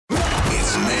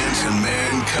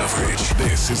Man-to-man coverage.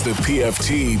 This is the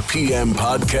PFT PM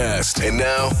podcast. And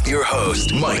now, your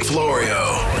host, Mike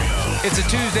Florio. It's a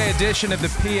Tuesday edition of the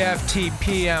PFT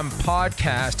PM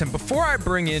podcast. And before I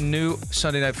bring in new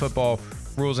Sunday Night Football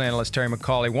rules analyst Terry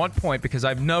McCauley, one point, because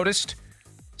I've noticed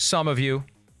some of you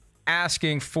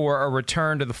asking for a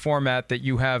return to the format that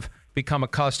you have become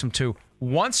accustomed to.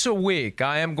 Once a week,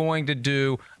 I am going to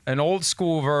do an old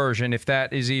school version, if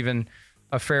that is even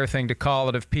a fair thing to call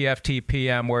it, of PFT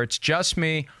PM, where it's just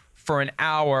me for an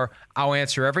hour. I'll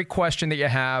answer every question that you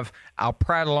have. I'll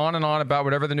prattle on and on about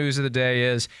whatever the news of the day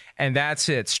is, and that's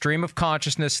it. Stream of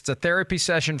consciousness. It's a therapy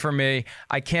session for me.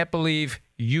 I can't believe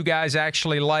you guys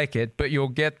actually like it, but you'll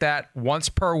get that once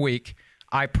per week,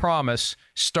 I promise,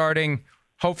 starting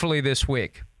hopefully this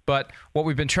week. But what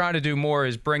we've been trying to do more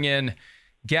is bring in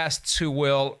guests who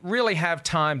will really have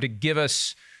time to give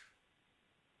us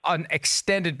an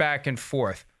extended back and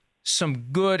forth, some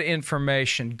good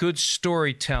information, good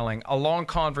storytelling, a long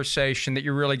conversation that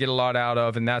you really get a lot out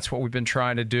of, and that's what we've been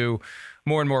trying to do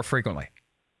more and more frequently.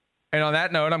 And on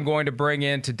that note, I'm going to bring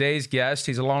in today's guest.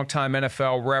 He's a longtime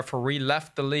NFL referee,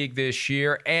 left the league this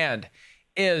year, and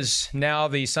is now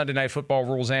the Sunday Night Football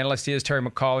rules analyst. He is Terry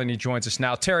McCauley, and he joins us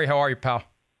now. Terry, how are you, pal?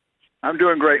 I'm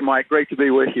doing great, Mike. Great to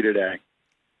be with you today.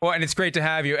 Well, and it's great to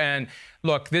have you. And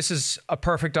look, this is a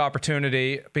perfect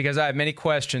opportunity because I have many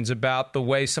questions about the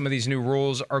way some of these new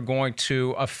rules are going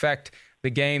to affect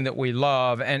the game that we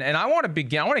love. And I want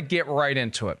to get right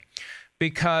into it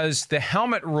because the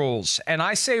helmet rules, and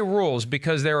I say rules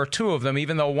because there are two of them,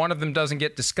 even though one of them doesn't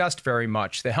get discussed very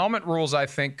much. The helmet rules, I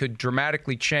think, could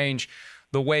dramatically change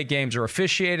the way games are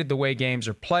officiated, the way games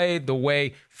are played, the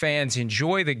way fans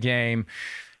enjoy the game.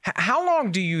 How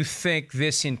long do you think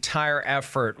this entire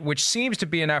effort, which seems to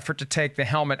be an effort to take the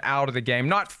helmet out of the game,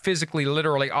 not physically,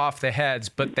 literally off the heads,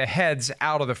 but the heads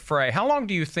out of the fray, how long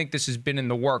do you think this has been in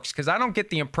the works? Because I don't get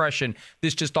the impression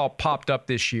this just all popped up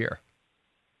this year.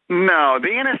 No, the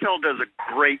NFL does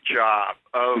a great job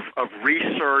of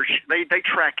research. They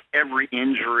track every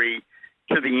injury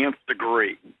to the nth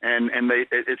degree, and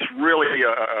it's really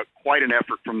quite an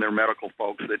effort from their medical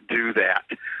folks that do that.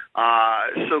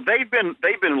 So they've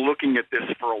been looking at this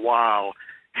for a while,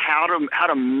 how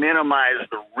to minimize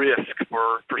the risk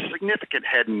for significant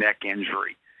head and neck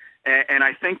injury, and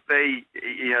I think they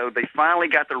finally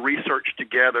got the research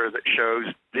together that shows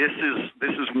this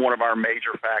is one of our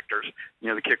major factors.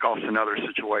 The kickoff's another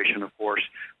situation, of course,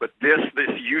 but this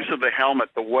use of the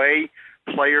helmet, the way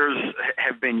players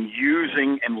have been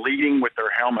using and leading with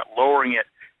their helmet, lowering it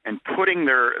and putting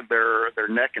their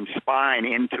neck and spine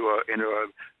into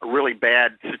a really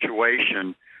bad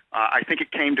situation. I think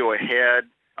it came to a head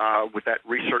with that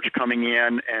research coming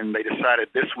in, and they decided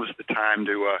this was the time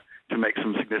to make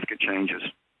some significant changes.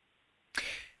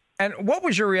 And what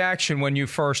was your reaction when you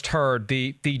first heard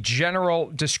the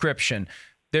general description?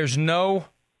 There's no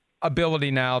ability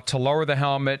now to lower the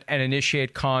helmet and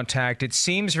initiate contact. It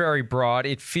seems very broad.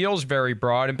 It feels very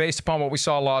broad. And based upon what we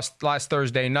saw last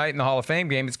Thursday night in the Hall of Fame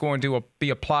game, it's going to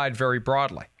be applied very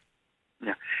broadly.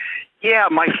 Yeah.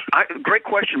 Great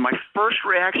question. My first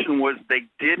reaction was they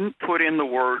didn't put in the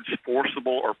words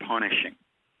forcible or punishing.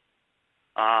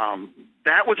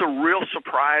 That was a real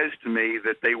surprise to me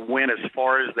that they went as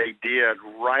far as they did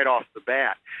right off the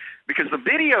bat. Because the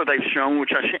video they've shown,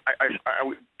 which I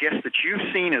would guess that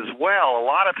you've seen as well, a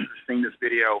lot of us have seen this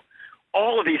video,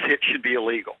 all of these hits should be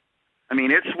illegal. I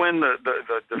mean, it's when the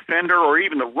defender or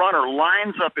even the runner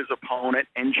lines up his opponent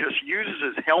and just uses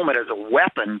his helmet as a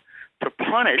weapon to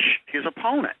punish his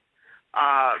opponent.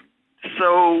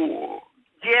 So,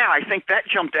 yeah, I think that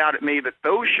jumped out at me that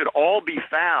those should all be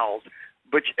fouls.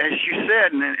 But as you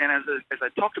said, and as I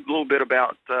talked a little bit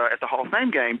about at the Hall of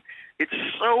Fame game, it's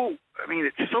so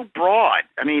broad.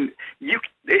 I mean,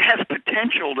 it has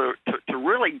potential to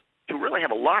really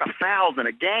have a lot of fouls in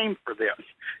a game for this.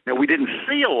 Now, we didn't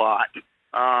see a lot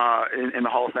in the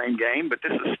Hall of Fame game, but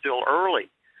this is still early.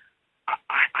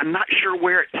 I'm not sure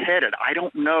where it's headed. I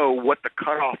don't know what the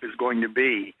cutoff is going to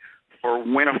be for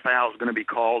when a foul is going to be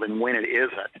called and when it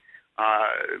isn't.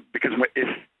 Because if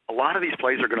a lot of these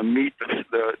plays are going to meet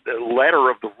the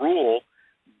letter of the rule,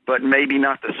 but maybe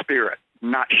not the spirit.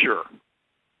 Not sure.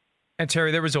 And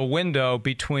Terry, there was a window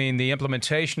between the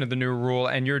implementation of the new rule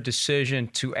and your decision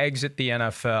to exit the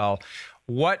NFL.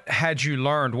 What had you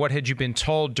learned? What had you been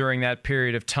told during that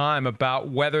period of time about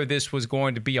whether this was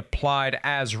going to be applied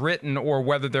as written or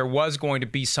whether there was going to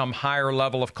be some higher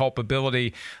level of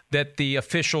culpability that the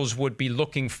officials would be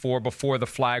looking for before the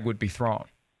flag would be thrown?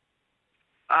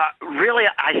 Really,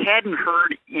 I hadn't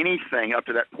heard anything up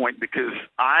to that point because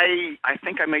I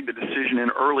think I made the decision in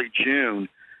early June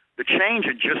the change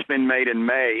had just been made in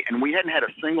May, and we hadn't had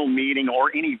a single meeting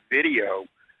or any video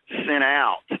sent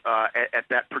out at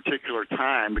that particular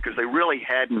time because they really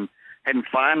hadn't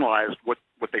finalized what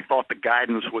they thought the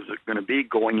guidance was going to be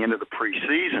going into the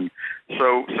preseason.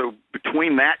 So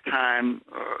between that time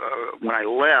when I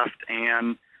left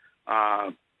and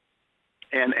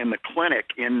the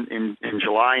clinic in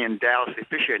July in Dallas, the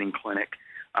officiating clinic,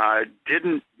 I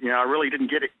really didn't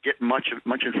get much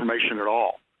information at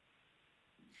all.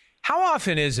 How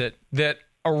often is it that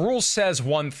a rule says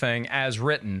one thing as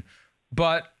written,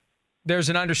 but there's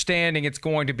an understanding it's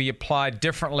going to be applied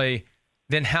differently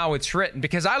than how it's written?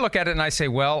 Because I look at it and I say,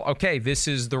 well, okay, this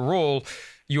is the rule.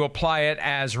 You apply it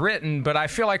as written, but I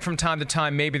feel like from time to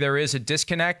time maybe there is a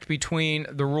disconnect between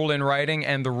the rule in writing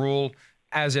and the rule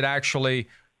as it actually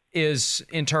is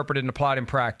interpreted and applied in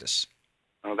practice.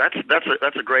 Oh,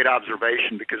 that's a great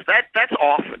observation because that's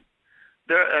often.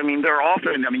 There are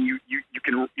often.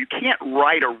 You can't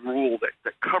write a rule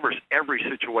that covers every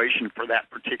situation for that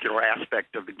particular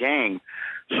aspect of the game.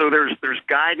 So there's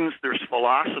guidance, there's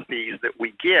philosophies that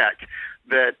we get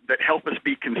that help us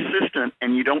be consistent,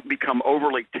 and you don't become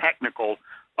overly technical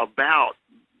about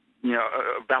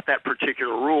that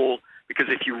particular rule. Because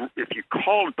if you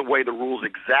call it the way the rule's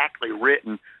exactly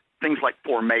written, things like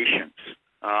formations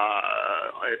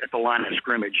at the line of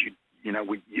scrimmage,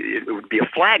 it would be a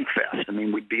flag fest.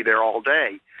 We'd be there all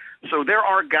day. So there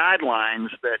are guidelines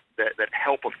that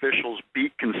help officials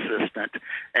be consistent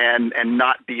and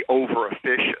not be over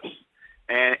officious.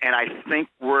 And I think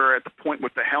we're at the point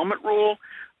with the helmet rule.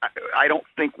 I don't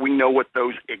think we know what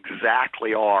those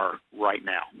exactly are right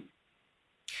now.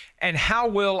 And how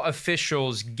will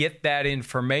officials get that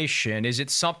information? Is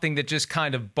it something that just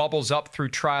kind of bubbles up through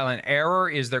trial and error?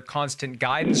 Is there constant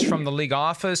guidance from the league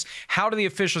office? How do the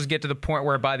officials get to the point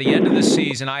where by the end of the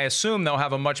season, I assume they'll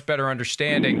have a much better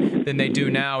understanding than they do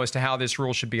now as to how this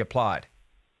rule should be applied?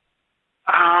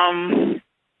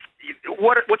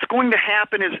 What's going to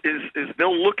happen is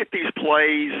they'll look at these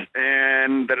plays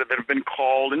and that have been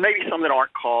called, and maybe some that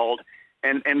aren't called,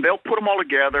 and they'll put them all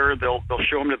together. They'll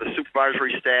show them to the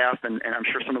supervisory staff, and I'm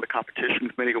sure some of the competition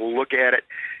committee will look at it,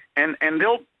 and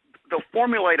they'll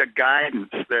formulate a guidance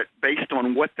that based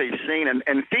on what they've seen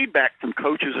and feedback from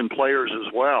coaches and players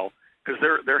as well, because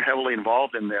they're heavily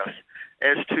involved in this,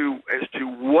 as to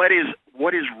what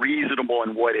is reasonable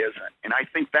and what isn't. And I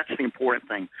think that's the important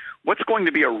thing. What's going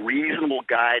to be a reasonable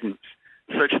guidance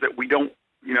such that we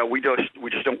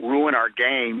just don't ruin our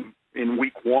game in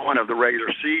week one of the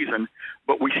regular season,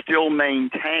 but we still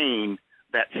maintain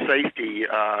that safety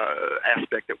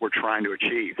aspect that we're trying to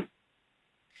achieve.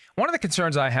 One of the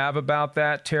concerns I have about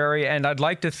that, Terry, and I'd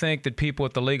like to think that people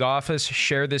at the league office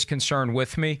share this concern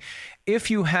with me, if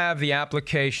you have the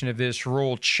application of this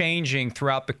rule changing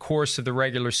throughout the course of the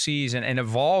regular season and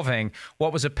evolving,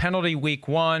 what was a penalty week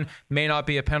 1 may not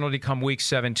be a penalty come week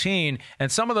 17,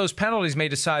 and some of those penalties may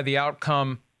decide the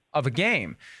outcome of a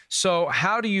game. So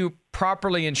how do you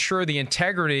properly ensure the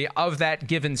integrity of that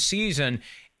given season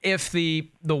if the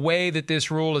way that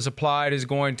this rule is applied is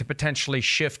going to potentially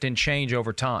shift and change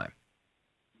over time?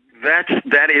 That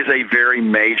is a very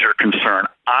major concern.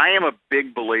 I am a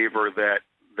big believer that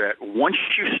once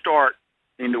you start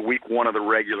into week 1 of the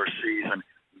regular season,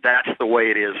 that's the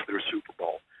way it is through Super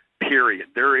Bowl. Period.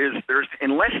 There's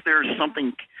unless there's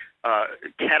something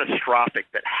catastrophic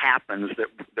that happens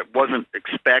that wasn't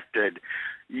expected,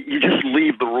 you just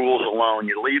leave the rules alone.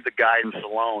 You leave the guidance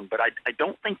alone. But I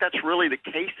don't think that's really the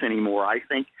case anymore. I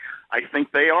think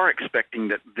they are expecting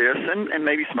that this and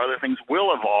maybe some other things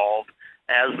will evolve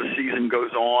as the season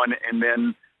goes on, and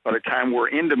then by the time we're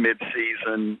into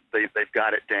midseason, they've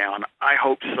got it down. I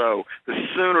hope so. The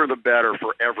sooner the better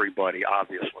for everybody,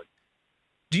 obviously.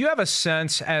 Do you have a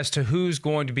sense as to who's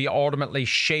going to be ultimately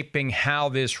shaping how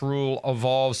this rule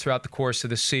evolves throughout the course of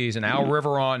the season? Al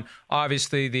Riveron,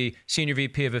 obviously the senior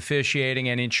VP of officiating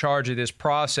and in charge of this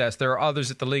process. There are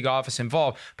others at the league office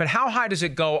involved. But how high does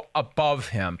it go above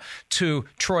him to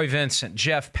Troy Vincent,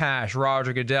 Jeff Pash,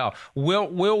 Roger Goodell?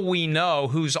 Will we know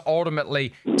who's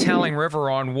ultimately telling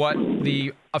Riveron what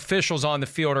the officials on the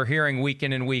field are hearing week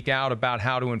in and week out about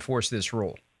how to enforce this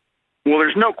rule? Well,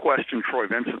 there's no question Troy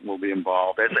Vincent will be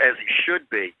involved, as he should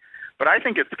be. But I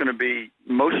think it's going to be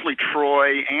mostly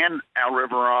Troy and Al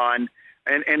Riveron,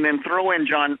 and then throw in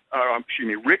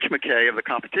Rich McKay of the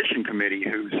competition committee,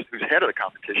 who's head of the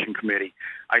competition committee.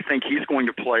 I think he's going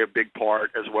to play a big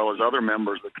part, as well as other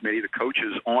members of the committee, the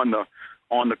coaches on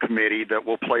the committee that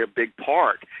will play a big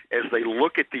part as they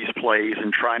look at these plays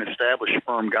and try and establish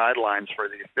firm guidelines for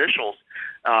the officials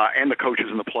and the coaches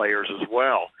and the players as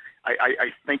well.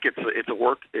 I think it's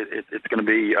going to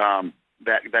be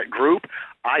that group.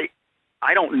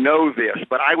 I don't know this,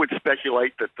 but I would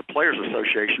speculate that the Players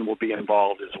Association will be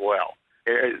involved as well,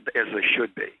 as they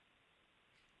should be.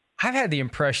 I've had the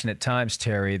impression at times,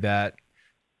 Terry, that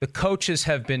the coaches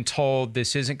have been told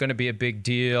this isn't going to be a big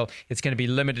deal. It's going to be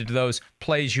limited to those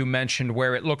plays you mentioned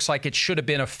where it looks like it should have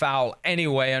been a foul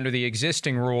anyway under the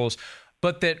existing rules,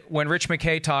 but that when Rich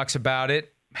McKay talks about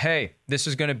it, hey, this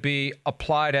is going to be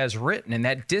applied as written, and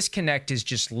that disconnect is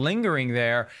just lingering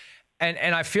there.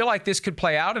 And I feel like this could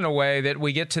play out in a way that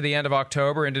we get to the end of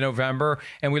October into November,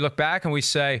 and we look back and we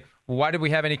say, why did we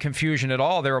have any confusion at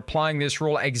all? They're applying this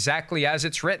rule exactly as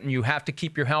it's written. You have to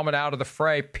keep your helmet out of the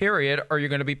fray, period, or you're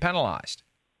going to be penalized.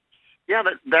 Yeah,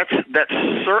 that's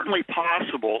certainly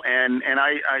possible. And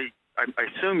I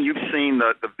assume you've seen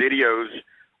the videos,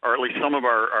 or at least some of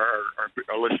our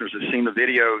listeners have seen the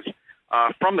videos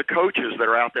from the coaches that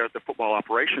are out there at the football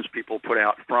operations people put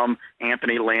out, from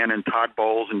Anthony Lynn and Todd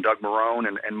Bowles and Doug Marrone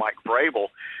and Mike Vrabel.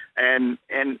 And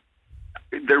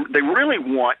they really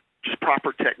want just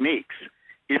proper techniques.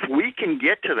 If we can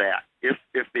get to that, if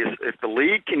the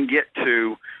league can get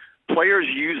to players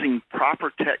using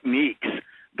proper techniques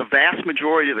the vast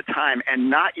majority of the time and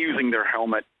not using their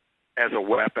helmet as a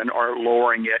weapon or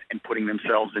lowering it and putting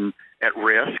themselves at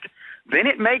risk, then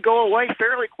it may go away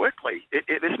fairly quickly.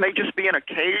 This may just be an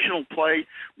occasional play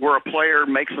where a player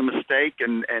makes a mistake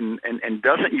and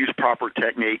doesn't use proper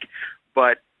technique.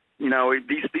 But, you know,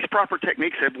 these proper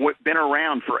techniques have been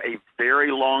around for a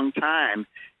very long time.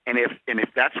 And if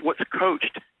that's what's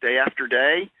coached day after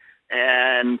day,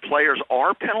 and players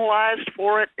are penalized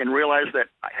for it and realize that,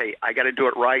 hey, I got to do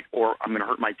it right or I'm going to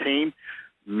hurt my team,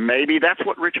 maybe that's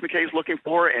what Rich McKay is looking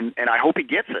for, and I hope he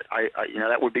gets it.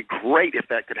 That would be great if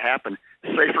that could happen.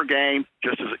 Safer game,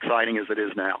 just as exciting as it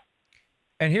is now.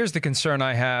 And here's the concern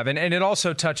I have, and it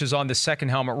also touches on the second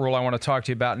helmet rule I want to talk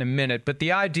to you about in a minute, but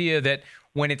the idea that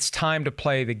when it's time to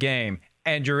play the game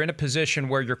and you're in a position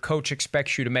where your coach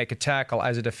expects you to make a tackle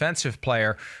as a defensive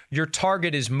player, your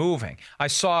target is moving. I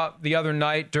saw the other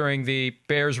night during the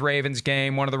Bears-Ravens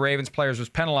game, one of the Ravens players was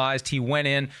penalized. He went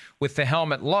in with the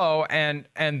helmet low, and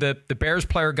the Bears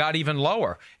player got even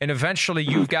lower. And eventually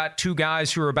you've got two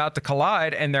guys who are about to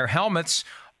collide, and their helmets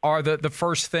are the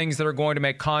first things that are going to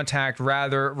make contact,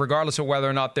 regardless of whether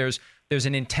or not there's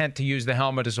an intent to use the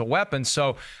helmet as a weapon.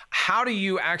 So how do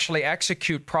you actually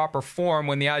execute proper form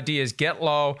when the idea is get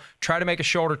low, try to make a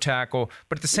shoulder tackle,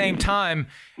 but at the same time,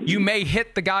 you may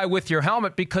hit the guy with your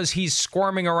helmet because he's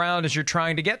squirming around as you're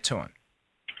trying to get to him?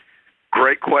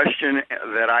 Great question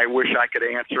that I wish I could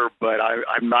answer, but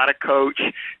I'm not a coach,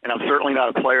 and I'm certainly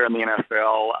not a player in the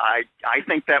NFL. I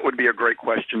think that would be a great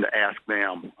question to ask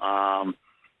them.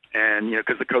 And, you know,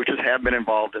 because the coaches have been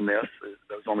involved in this,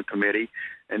 those on the committee,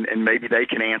 and maybe they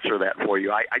can answer that for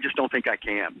you. I just don't think I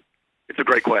can. It's a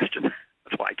great question.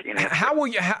 That's why I can't answer.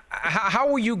 How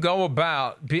will you go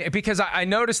about, because I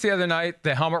noticed the other night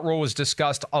the helmet rule was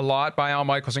discussed a lot by Al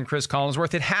Michaels and Chris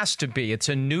Collinsworth. It has to be. It's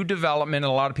a new development,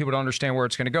 and a lot of people don't understand where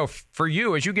it's going to go. For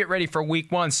you, as you get ready for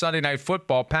Week 1, Sunday Night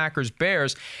Football,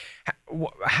 Packers-Bears,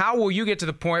 how will you get to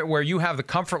the point where you have the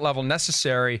comfort level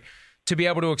necessary to be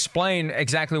able to explain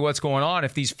exactly what's going on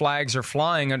if these flags are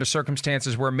flying under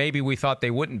circumstances where maybe we thought they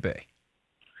wouldn't be?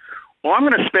 Well, I'm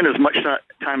going to spend as much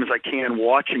time as I can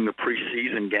watching the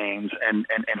preseason games and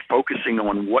focusing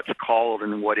on what's called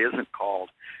and what isn't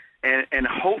called. And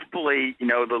hopefully, you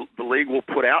know, the league will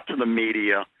put out to the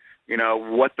media, you know,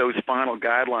 what those final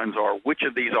guidelines are, which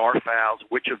of these are fouls,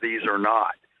 which of these are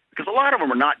not. Because a lot of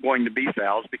them are not going to be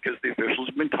fouls because the officials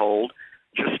have been told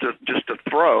just to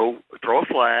throw a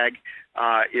flag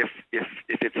if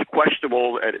it's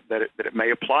questionable that it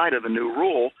may apply to the new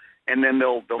rule, and then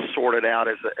they'll sort it out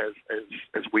as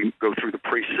we go through the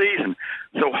preseason.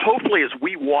 So hopefully, as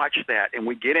we watch that and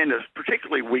we get into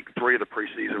particularly week 3 of the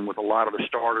preseason with a lot of the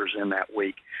starters in that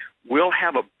week, we'll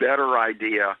have a better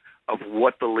idea of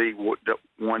what the league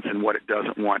wants and what it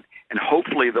doesn't want, and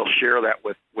hopefully they'll share that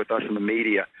with us in the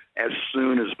media as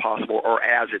soon as possible or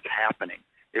as it's happening.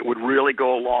 It would really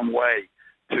go a long way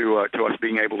to us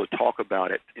being able to talk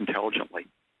about it intelligently.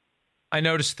 I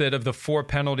noticed that of the 4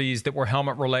 penalties that were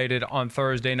helmet-related on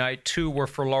Thursday night, 2 were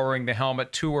for lowering the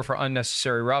helmet, 2 were for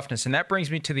unnecessary roughness. And that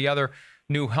brings me to the other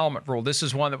new helmet rule. This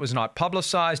is one that was not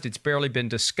publicized. It's barely been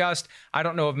discussed. I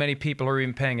don't know if many people are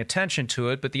even paying attention to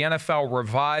it, but the NFL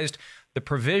revised the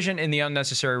provision in the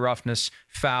unnecessary roughness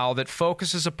foul that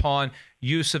focuses upon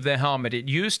use of the helmet. It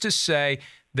used to say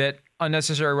that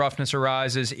unnecessary roughness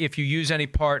arises if you use any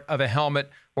part of a helmet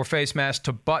or face mask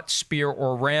to butt, spear,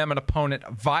 or ram an opponent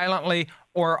violently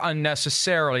or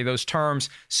unnecessarily, those terms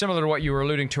similar to what you were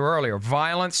alluding to earlier,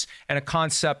 violence and a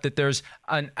concept that there's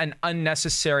an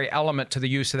unnecessary element to the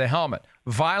use of the helmet.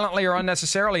 Violently or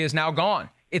unnecessarily is now gone.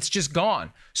 It's just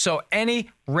gone. So any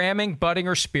ramming, butting,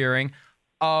 or spearing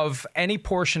of any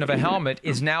portion of a helmet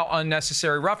is now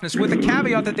unnecessary roughness, with a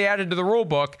caveat that they added to the rule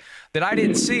book that I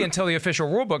didn't see until the official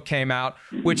rule book came out,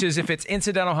 which is if it's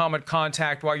incidental helmet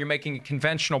contact while you're making a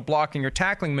conventional blocking or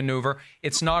tackling maneuver,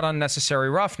 it's not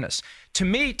unnecessary roughness. To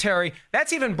me, Terry,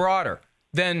 that's even broader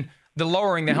than the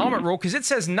lowering the helmet rule, because it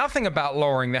says nothing about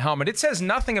lowering the helmet. It says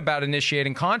nothing about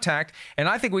initiating contact, and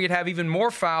I think we could have even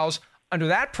more fouls under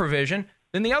that provision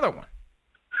than the other one.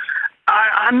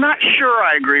 I'm not sure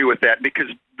I agree with that, because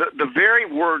the very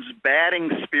words batting,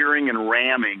 spearing, and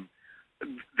ramming,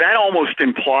 that almost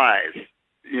implies,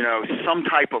 some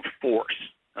type of force.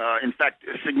 In fact,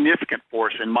 a significant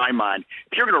force in my mind.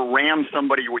 If you're going to ram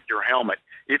somebody with your helmet,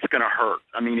 it's going to hurt.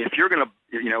 I mean, if you're going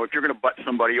to butt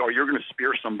somebody or you're going to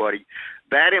spear somebody,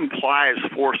 that implies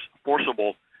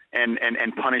forcible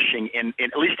and punishing, in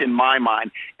at least in my mind,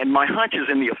 and my hunch is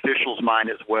in the officials' mind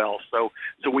as well. So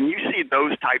when you see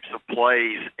those types of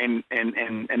plays, and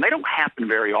they don't happen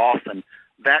very often,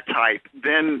 that type,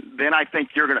 then I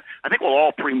think I think we'll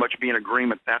all pretty much be in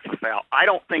agreement that's a foul. I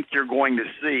don't think you're going to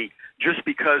see, just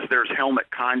because there's helmet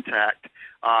contact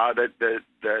that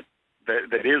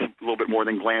is a little bit more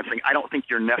than glancing, I don't think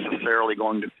you're necessarily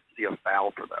going to see a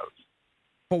foul for those.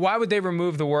 But why would they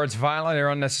remove the words violently or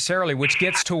unnecessarily, which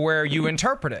gets to where you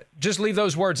interpret it? Just leave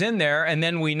those words in there, and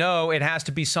then we know it has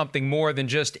to be something more than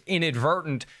just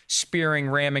inadvertent spearing,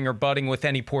 ramming, or butting with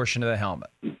any portion of the helmet.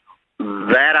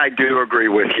 That I do agree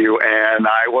with you, and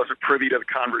I wasn't privy to the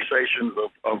conversations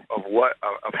of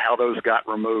how those got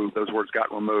removed. Those words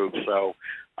got removed. So,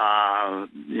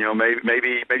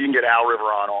 maybe you can get Al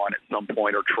Riveron on at some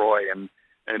point, or Troy, and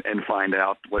find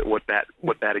out what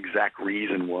that exact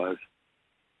reason was.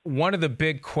 One of the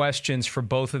big questions for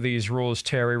both of these rules,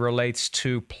 Terry, relates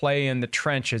to play in the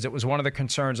trenches. It was one of the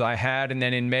concerns I had. And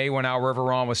then in May, when Al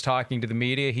Riveron was talking to the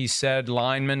media, he said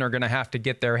linemen are going to have to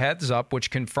get their heads up, which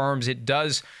confirms it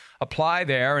does apply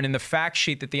there. And in the fact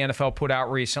sheet that the NFL put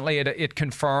out recently, it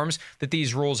confirms that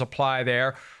these rules apply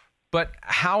there. But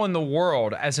how in the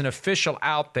world, as an official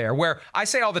out there, where I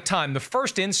say all the time, the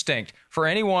first instinct for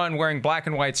anyone wearing black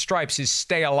and white stripes is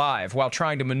stay alive while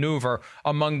trying to maneuver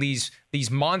among these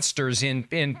monsters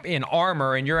in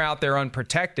armor, and you're out there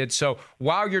unprotected. So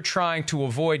while you're trying to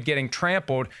avoid getting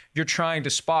trampled, you're trying to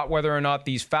spot whether or not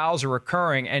these fouls are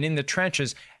occurring. And in the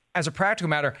trenches, as a practical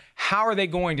matter, how are they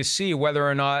going to see whether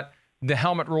or not the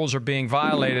helmet rules are being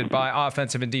violated by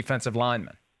offensive and defensive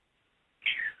linemen?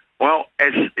 Well,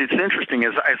 it's interesting.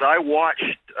 As I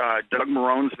watched Doug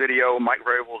Marone's video, Mike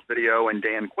Vrabel's video, and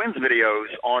Dan Quinn's videos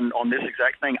on this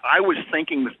exact thing, I was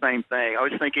thinking the same thing. I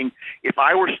was thinking, if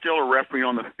I were still a referee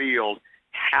on the field,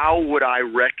 how would I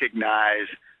recognize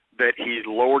that he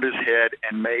lowered his head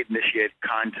and initiated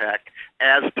contact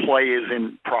as play is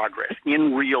in progress,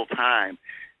 in real time?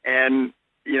 And,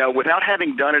 without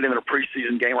having done it in a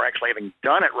preseason game, or actually having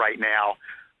done it right now,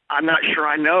 I'm not sure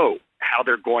I know how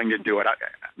they're going to do it.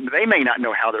 They may not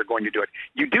know how they're going to do it.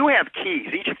 You do have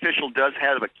keys. Each official does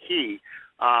have a key.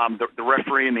 The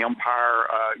referee and the umpire,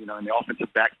 in the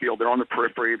offensive backfield, they're on the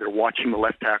periphery. They're watching the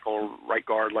left tackle, right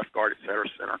guard, left guard, et cetera,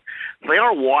 center. So they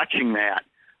are watching that,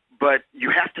 but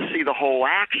you have to see the whole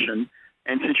action.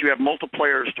 And since you have multiple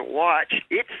players to watch,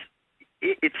 it's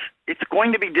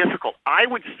going to be difficult. I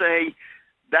would say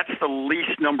that's the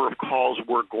least number of calls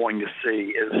we're going to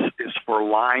see is for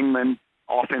linemen,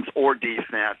 offense or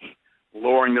defense,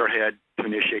 lowering their head to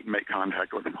initiate and make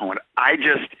contact with the opponent.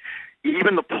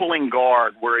 Even the pulling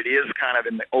guard, where it is kind of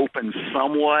in the open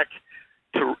somewhat,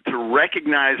 to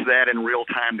recognize that in real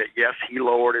time, that yes, he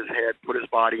lowered his head, put his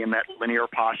body in that linear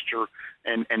posture,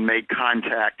 and made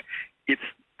contact. This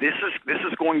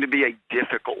is going to be a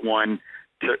difficult one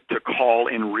to call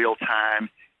in real time,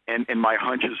 and my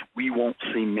hunch is we won't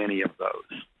see many of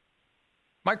those.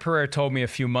 Mike Pereira told me a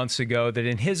few months ago that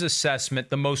in his assessment,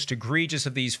 the most egregious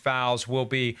of these fouls will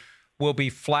be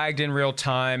flagged in real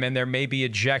time, and there may be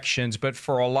ejections. But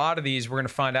for a lot of these, we're going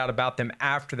to find out about them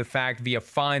after the fact via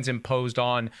fines imposed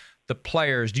on the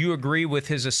players. Do you agree with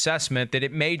his assessment that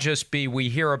it may just be we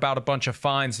hear about a bunch of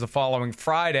fines the following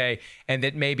Friday, and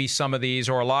that maybe some of these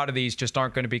or a lot of these just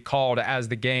aren't going to be called as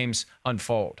the games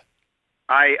unfold?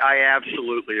 I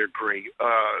absolutely agree.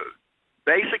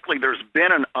 Basically, there's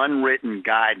been an unwritten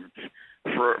guidance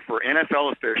for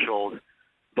NFL officials.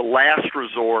 The last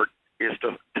resort is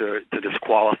to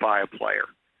disqualify a player.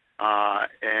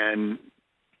 And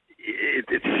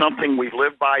it's something we've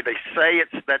lived by. They say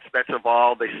that's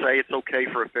evolved. They say it's okay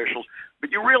for officials,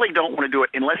 but you really don't want to do it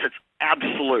unless it's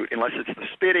absolute, unless it's the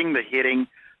spitting, the hitting,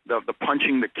 the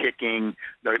punching, the kicking,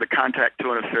 the contact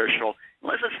to an official.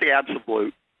 Unless it's the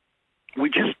absolute, we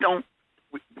just don't.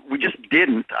 We just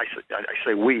didn't. I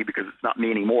say we because it's not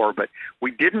me anymore, but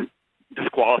we didn't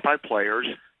disqualify players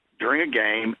during a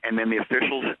game, and then the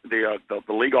officials, the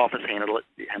league office handled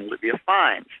it via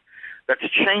fines. That's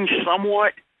changed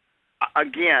somewhat.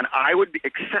 Again, I would be,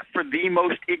 except for the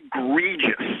most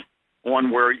egregious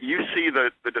one where you see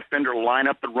the defender line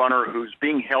up the runner who's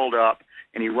being held up,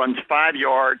 and he runs 5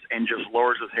 yards and just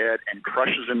lowers his head and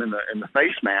crushes him in the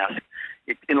face mask.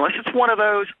 Unless it's one of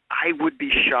those, I would be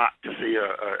shocked to see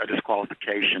a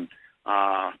disqualification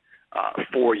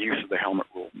for use of the helmet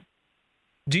rule.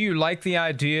 Do you like the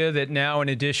idea that now, in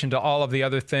addition to all of the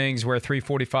other things where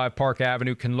 345 Park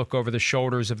Avenue can look over the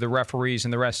shoulders of the referees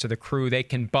and the rest of the crew, they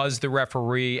can buzz the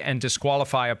referee and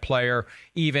disqualify a player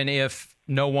even if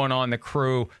no one on the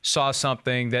crew saw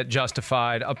something that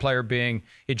justified a player being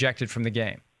ejected from the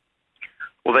game?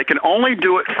 Well, they can only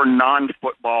do it for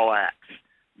non-football acts.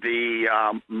 The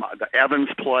Evans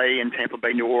play in Tampa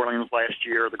Bay, New Orleans last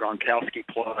year, the Gronkowski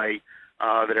play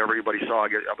that everybody saw,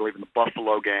 I believe, in the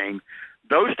Buffalo game.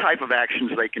 Those type of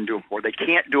actions they can do it for. They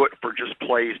can't do it for just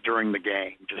plays during the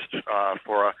game, just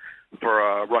for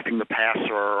a roughing the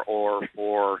passer or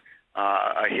for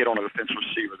a hit on a defensive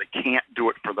receiver. They can't do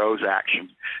it for those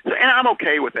actions. So, and I'm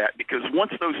okay with that because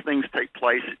once those things take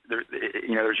place,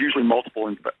 there's usually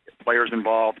multiple players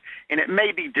involved, and it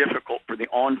may be difficult for the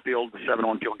on-field, the 7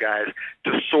 on-field guys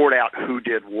to sort out who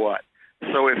did what.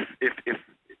 So if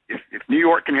New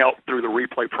York can help through the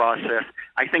replay process,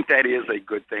 I think that is a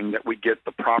good thing that we get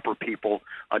the proper people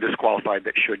disqualified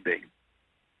that should be.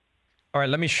 All right,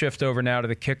 let me shift over now to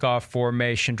the kickoff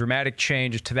formation. Dramatic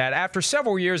changes to that. After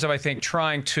several years of, I think,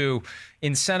 trying to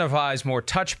incentivize more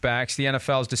touchbacks, the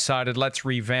NFL has decided let's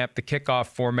revamp the kickoff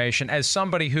formation. As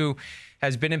somebody who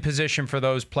has been in position for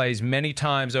those plays many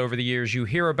times over the years, you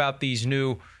hear about these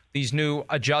new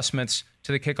adjustments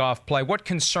to the kickoff play. What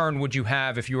concern would you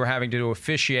have if you were having to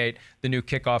officiate the new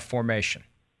kickoff formation?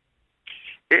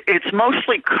 It's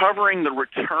mostly covering the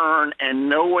return and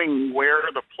knowing where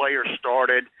the player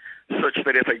started, such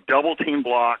that if a double team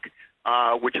block,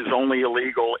 which is only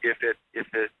illegal if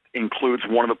it includes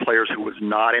one of the players who was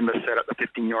not in the setup, the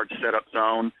 15-yard setup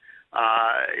zone,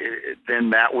 then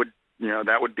that would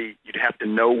be, you'd have to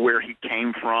know where he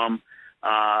came from,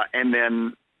 and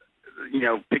then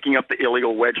picking up the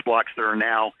illegal wedge blocks that are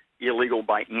now illegal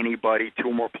by anybody, 2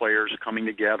 or more players coming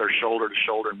together, shoulder to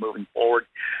shoulder, and moving forward.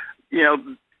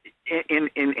 In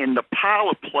the pile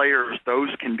of players, those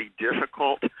can be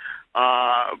difficult,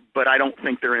 but I don't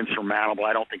think they're insurmountable.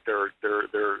 I don't think they're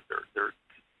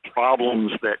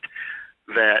problems that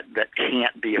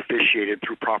can't be officiated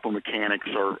through proper mechanics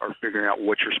or figuring out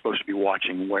what you're supposed to be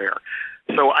watching where.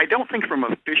 So I don't think from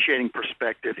an officiating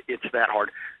perspective it's that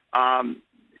hard.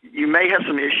 You may have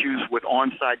some issues with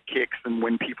onside kicks and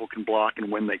when people can block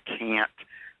and when they can't.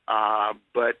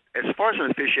 But as far as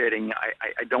an officiating,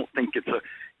 I don't think it's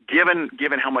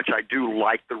given how much I do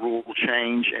like the rule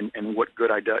change and what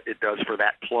good it does for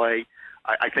that play,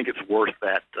 I think it's worth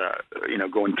that,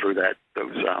 going through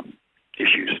those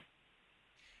issues.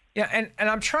 Yeah, and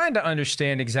I'm trying to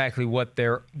understand exactly what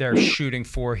they're shooting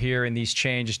for here in these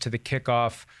changes to the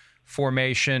kickoff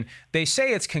formation. They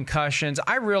say it's concussions.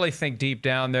 I really think deep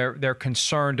down they're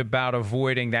concerned about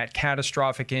avoiding that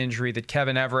catastrophic injury that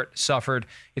Kevin Everett suffered.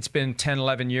 It's been 10,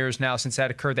 11 years now since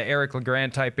that occurred, the Eric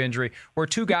LeGrand type injury, where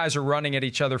 2 guys are running at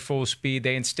each other full speed.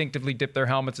 They instinctively dip their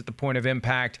helmets at the point of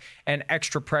impact, and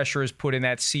extra pressure is put in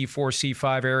that C4,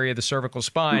 C5 area of the cervical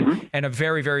spine, and a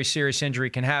very, very serious injury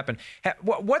can happen.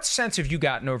 What sense have you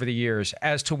gotten over the years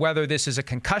as to whether this is a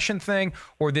concussion thing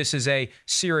or this is a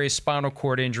serious spinal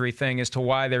cord injury thing as to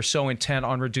why they're so intent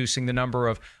on reducing the number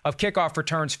of kickoff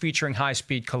returns featuring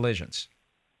high-speed collisions?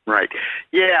 Right.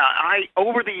 Yeah,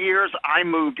 over the years, I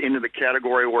moved into the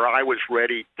category where I was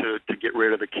ready to get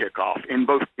rid of the kickoff. In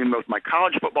both my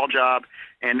college football job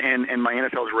and my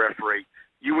NFL as referee,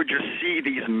 you would just see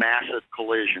these massive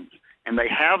collisions. And they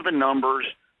have the numbers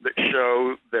that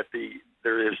show that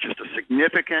there is just a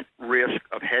significant risk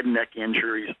of head and neck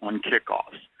injuries on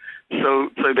kickoffs. So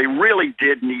they really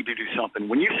did need to do something.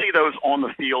 When you see those on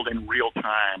the field in real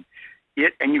time, you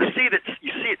see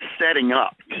it setting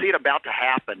up. You see it about to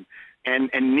happen, and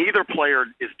neither player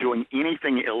is doing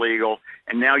anything illegal.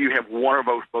 And now you have one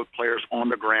or both players on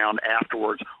the ground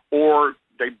afterwards, or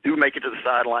they do make it to the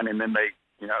sideline, and then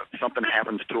something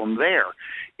happens to them there.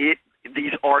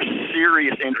 these are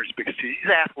serious injuries because these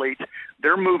athletes,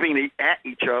 they're moving at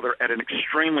each other at an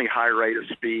extremely high rate of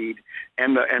speed,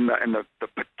 and the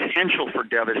potential for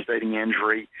devastating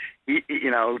injury,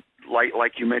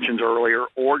 like you mentioned earlier,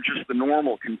 or just the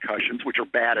normal concussions, which are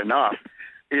bad enough,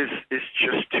 is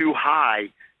just too high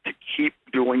to keep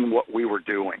doing what we were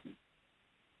doing.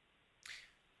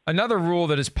 Another rule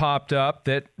that has popped up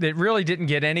that really didn't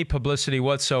get any publicity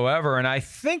whatsoever, and I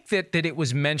think that it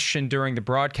was mentioned during the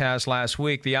broadcast last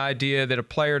week, the idea that a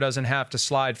player doesn't have to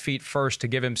slide feet first to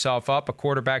give himself up. A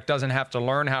quarterback doesn't have to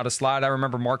learn how to slide. I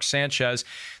remember Mark Sanchez.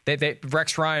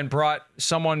 Rex Ryan brought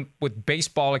someone with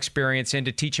baseball experience in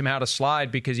to teach him how to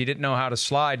slide because he didn't know how to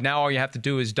slide. Now all you have to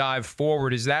do is dive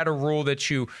forward. Is that a rule that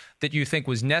you think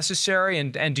was necessary?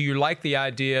 And do you like the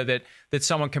idea that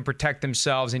someone can protect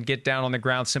themselves and get down on the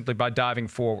ground simply by diving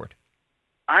forward?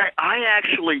 I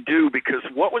actually do, because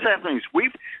what was happening is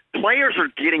players are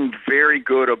getting very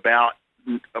good about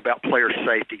player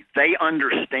safety. They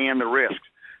understand the risks.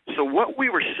 So what we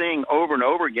were seeing over and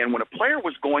over again, when a player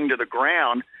was going to the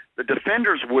ground, the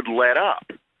defenders would let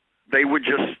up. They would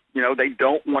just, they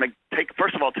don't want to take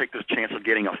this chance of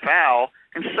getting a foul,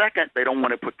 and second, they don't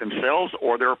want to put themselves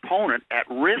or their opponent at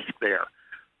risk there.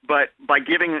 But by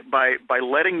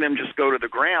letting them just go to the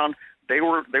ground, they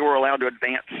were allowed to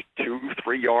advance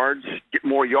 2-3 yards, get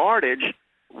more yardage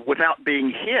without being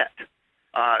hit.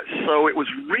 So it was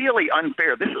really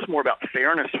unfair. This is more about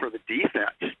fairness for the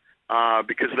defense,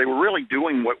 because they were really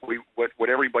doing what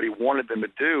everybody wanted them to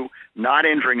do, not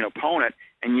injuring an opponent,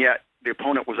 and yet the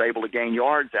opponent was able to gain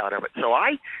yards out of it. So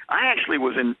I actually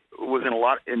was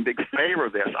in big favor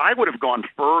of this. I would have gone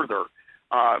further.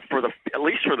 At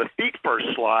least for the feet first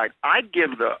slide, I'd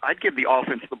give the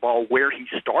offense the ball where he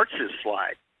starts his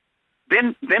slide.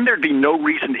 Then there'd be no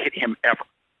reason to hit him ever.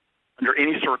 Under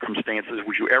any circumstances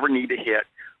would you ever need to hit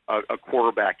a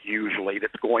quarterback usually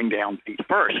that's going down feet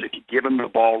first if you give him the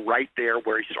ball right there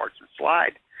where he starts his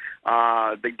slide.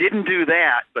 They didn't do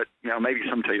that, but maybe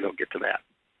someday they'll get to that.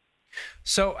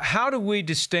 So how do we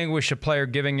distinguish a player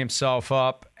giving himself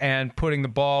up and putting the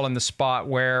ball in the spot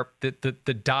where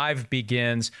the dive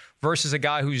begins versus a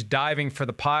guy who's diving for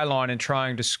the pylon and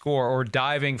trying to score, or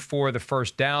diving for the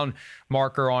first down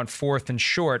marker on 4th and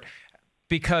short?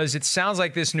 Because it sounds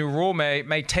like this new rule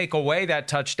may take away that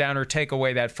touchdown or take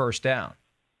away that first down.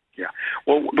 Yeah.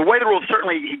 Well, the way the rule,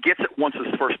 certainly he gets it once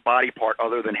his first body part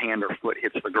other than hand or foot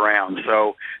hits the ground.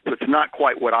 So it's not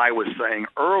quite what I was saying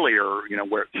earlier,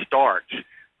 where it starts.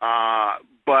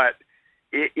 But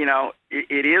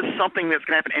it is something that's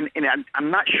going to happen. And I'm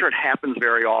not sure it happens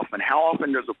very often. How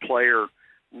often does a player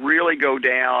really go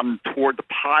down toward the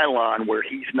pylon where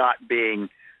he's not being,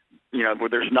 where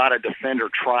there's not a defender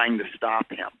trying to stop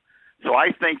him? So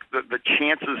I think that the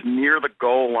chances near the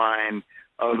goal line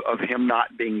of him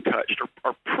not being touched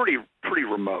are pretty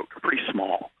remote, pretty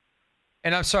small.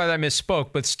 And I'm sorry that I misspoke,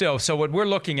 but still, so what we're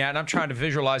looking at, and I'm trying to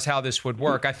visualize how this would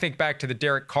work. I think back to the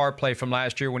Derek Carr play from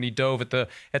last year when he dove at the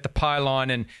pylon,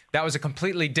 and that was a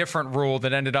completely different rule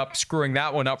that ended up screwing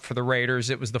that one up for the Raiders.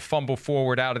 It was the fumble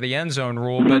forward out of the end zone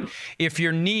rule. But if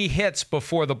your knee hits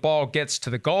before the ball gets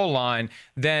to the goal line,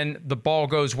 then the ball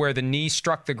goes where the knee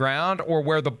struck the ground, or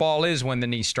where the ball is when the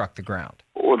knee struck the ground.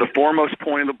 Or the foremost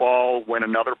point of the ball when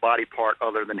another body part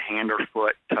other than hand or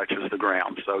foot touches the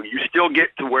ground. So you still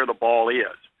get to where the ball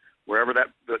is, wherever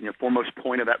the foremost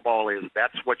point of that ball is.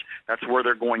 That's where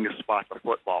they're going to spot the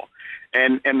football.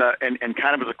 And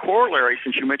kind of as a corollary,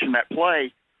 since you mentioned that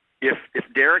play, if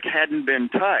Derek hadn't been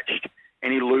touched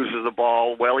and he loses the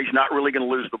ball, well, he's not really going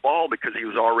to lose the ball because he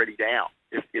was already down.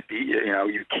 If he,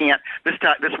 you can't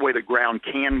this way the ground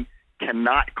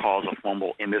cannot cause a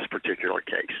fumble in this particular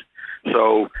case.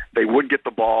 So they would get the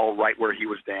ball right where he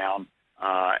was down,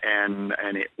 and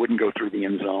it wouldn't go through the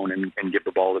end zone and give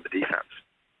the ball to the defense.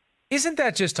 Isn't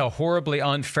that just a horribly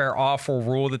unfair, awful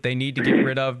rule that they need to get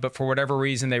rid of, but for whatever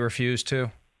reason they refuse to?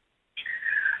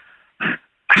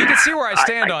 You can see where I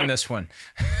stand on this one.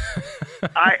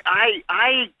 I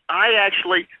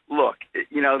actually look.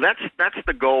 That's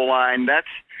the goal line.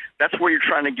 That's where you're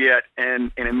trying to get.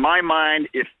 And in my mind,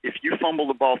 if you fumble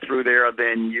the ball through there,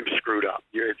 then you've screwed up.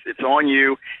 It's on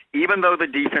you. Even though the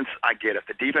defense, I get it.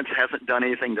 The defense hasn't done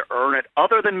anything to earn it,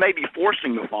 other than maybe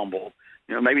forcing the fumble.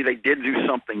 Maybe they did do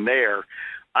something there.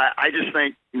 I just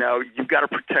think you've got to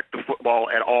protect the football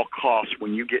at all costs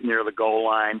when you get near the goal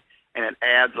line, and it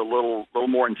adds a little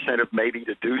more incentive maybe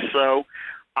to do so.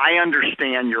 I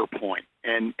understand your point,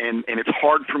 and it's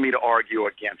hard for me to argue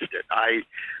against it.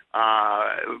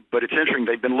 But it's interesting.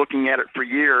 They've been looking at it for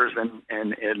years,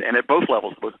 and at both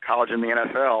levels, both college and the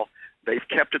NFL, they've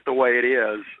kept it the way it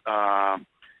is.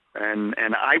 And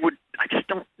I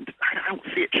don't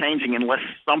see it changing unless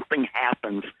something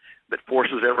happens that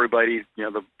forces everybody,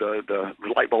 the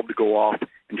light bulb to go off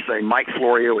and say, Mike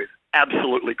Florio is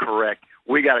absolutely correct.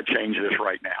 We got to change this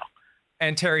right now.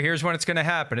 And Terry, here's when it's going to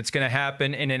happen. It's going to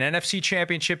happen in an NFC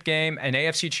championship game, an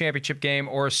AFC championship game,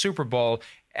 or a Super Bowl,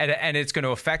 and it's going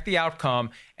to affect the outcome.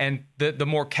 And the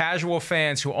more casual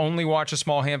fans who only watch a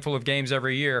small handful of games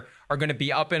every year are going to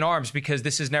be up in arms because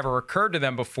this has never occurred to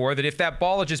them before, that if that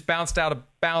ball had just bounced out of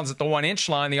bounds at the 1-inch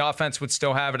line, the offense would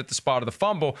still have it at the spot of the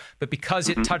fumble. But because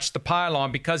it touched the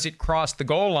pylon, because it crossed the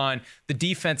goal line, the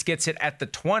defense gets it at the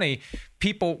 20.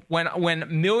 People, when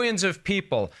millions of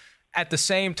people at the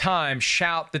same time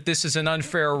shout that this is an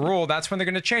unfair rule, that's when they're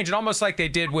going to change it. Almost like they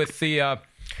did with the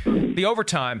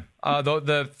overtime,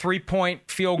 the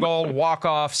 3-point field goal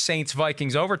walk-off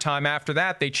Saints-Vikings overtime. After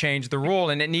that, they changed the rule,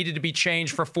 and it needed to be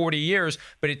changed for 40 years,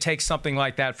 but it takes something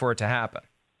like that for it to happen.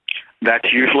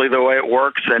 That's usually the way it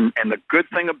works, and the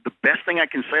best thing I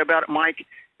can say about it, Mike,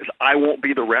 is I won't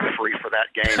be the referee for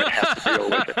that game and have to deal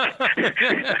with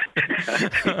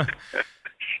it.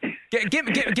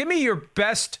 Give me your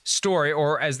best story,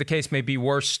 or as the case may be,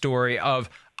 worst story of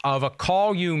a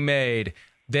call you made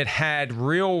that had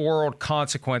real-world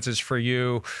consequences for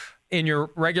you in your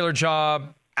regular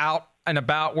job, out and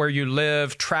about where you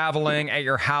live, traveling, at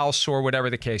your house, or whatever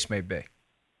the case may be.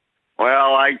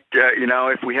 Well,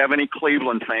 if we have any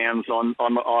Cleveland fans on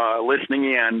listening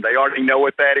in, they already know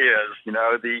what that is.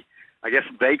 I guess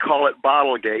they call it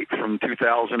Bottlegate from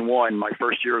 2001, my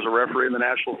first year as a referee in the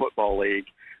National Football League.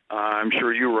 I'm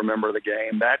sure you remember the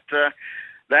game. That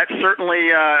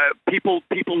certainly people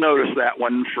noticed that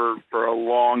one for a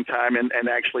long time, and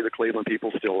actually the Cleveland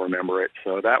people still remember it.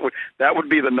 So that would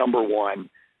be the number one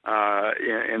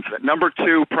incident. Number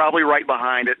two, probably right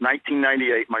behind it,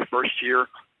 1998, my first year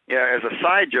as a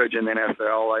side judge in the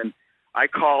NFL, and I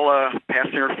call pass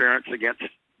interference against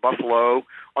Buffalo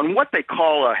on what they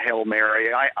call a Hail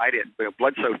Mary. I didn't.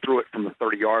 Bledsoe threw it from the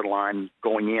 30-yard line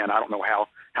going in. I don't know how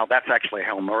that's actually a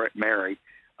Hail Mary.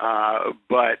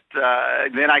 But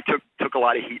then I took a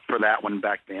lot of heat for that one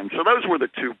back then. So those were the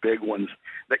two big ones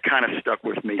that kind of stuck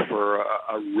with me for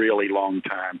a really long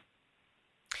time.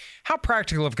 How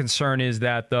practical of concern is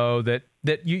that, though, that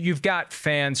you've got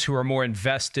fans who are more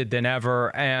invested than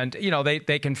ever, and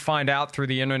they can find out through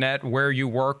the internet where you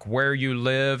work, where you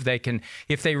live. They can,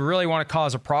 if they really want to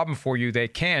cause a problem for you, they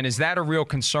can. Is that a real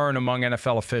concern among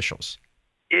NFL officials?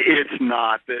 It's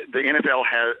not. The NFL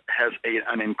has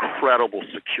an incredible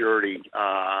security,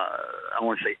 I don't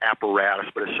want to say apparatus,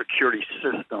 but a security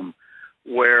system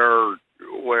where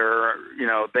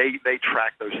they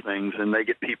track those things and they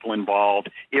get people involved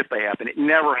if they happen. It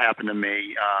never happened to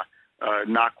me.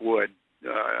 Knock wood.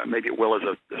 Maybe it will as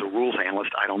a rules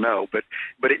analyst. I don't know, but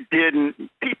it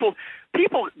didn't. People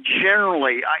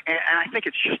generally, and I think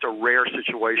it's just a rare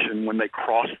situation when they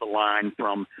cross the line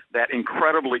from that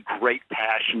incredibly great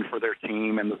passion for their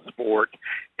team and the sport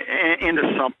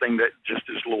into something that just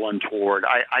is a little untoward.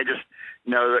 I just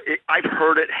I've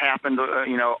heard it happen,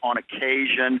 on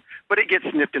occasion, but it gets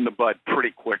nipped in the bud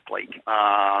pretty quickly.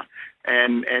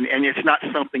 And it's not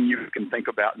something you can think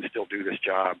about and still do this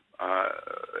job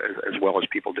as well as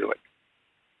people do it.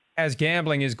 As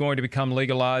gambling is going to become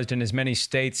legalized in as many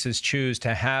states as choose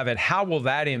to have it, how will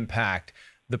that impact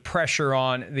the pressure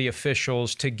on the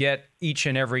officials to get each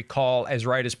and every call as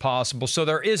right as possible, so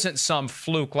there isn't some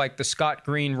fluke like the Scott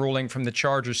Green ruling from the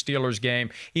Chargers-Steelers game?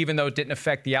 Even though it didn't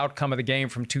affect the outcome of the game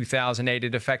from 2008,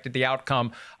 it affected the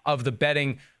outcome of the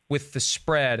betting with the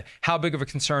spread. How big of a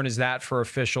concern is that for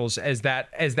officials as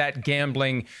that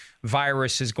gambling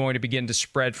virus is going to begin to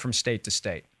spread from state to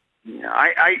state? Yeah,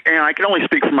 I can only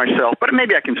speak for myself, but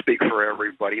maybe I can speak for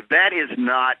everybody. That is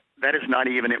not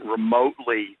even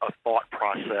remotely a thought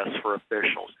process for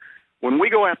officials. When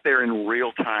we go out there in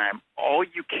real time, all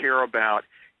you care about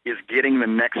is getting the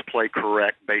next play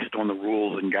correct based on the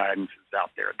rules and guidance that's out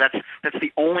there. That's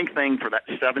the only thing for that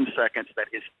 7 seconds that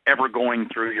is ever going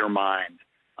through your mind.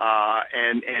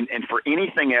 And for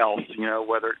anything else,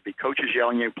 whether it be coaches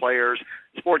yelling at players,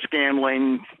 sports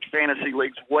gambling, fantasy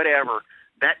leagues, whatever,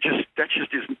 that just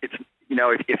isn't. It's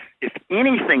if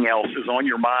anything else is on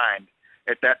your mind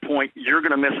at that point, you're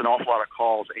going to miss an awful lot of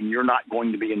calls, and you're not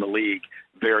going to be in the league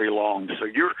very long. So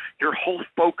your whole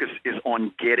focus is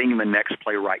on getting the next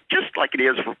play right, just like it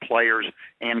is for players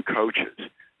and coaches.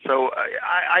 So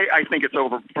I think it's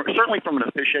over. Certainly from an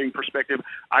officiating perspective,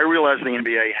 I realize the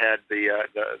NBA had the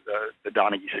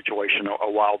Donaghy situation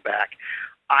a while back.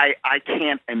 I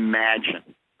can't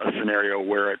imagine a scenario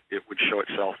where it would show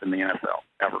itself in the NFL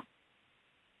ever.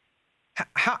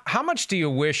 How much do you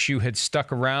wish you had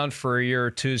stuck around for a year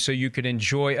or two so you could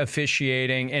enjoy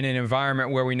officiating in an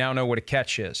environment where we now know what a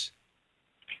catch is?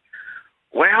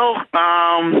 Well,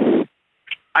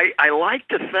 I like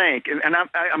to think, and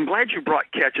I'm glad you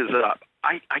brought catches up.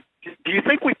 Do you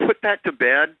think we put that to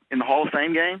bed in the Hall of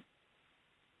Fame game?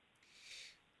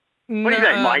 What do you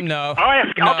think, Mike? No.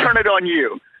 I'll turn it on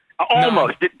you.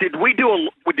 Almost. No. Did we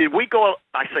go?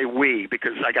 I say we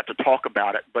because I got to talk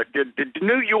about it. But did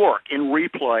New York in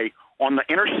replay on the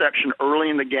interception early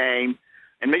in the game?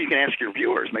 And maybe you can ask your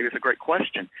viewers. Maybe it's a great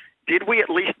question. Did we at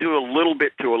least do a little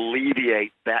bit to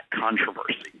alleviate that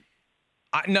controversy?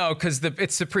 No, because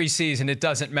it's the preseason. It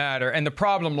doesn't matter. And the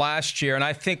problem last year, and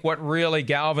I think what really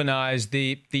galvanized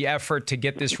the effort to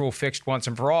get this rule fixed once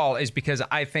and for all, is because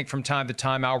I think from time to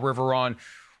time Al Riveron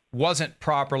wasn't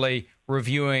properly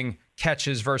reviewing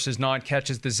catches versus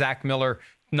non-catches. The Zach Miller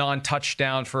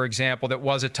non-touchdown, for example, that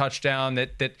was a touchdown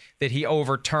that he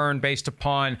overturned based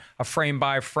upon a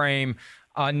frame-by-frame,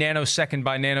 nanosecond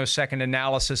by nanosecond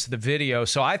analysis of the video.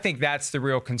 So I think that's the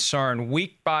real concern.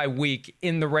 Week by week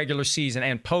in the regular season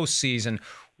and postseason,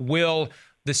 will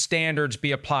the standards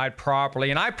be applied properly?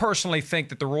 And I personally think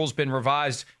that the rule's been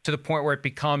revised to the point where it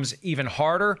becomes even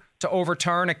harder to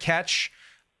overturn a catch.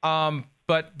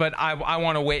 But I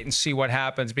want to wait and see what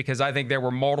happens, because I think there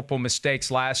were multiple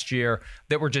mistakes last year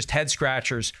that were just head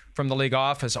scratchers from the league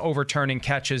office, overturning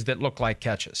catches that look like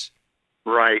catches.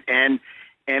 Right. And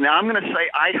I'm going to say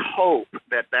I hope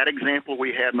that example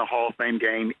we had in the Hall of Fame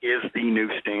game is the new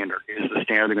standard, is the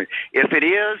standard. If it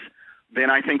is, then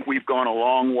I think we've gone a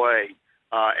long way.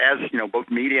 As you know, both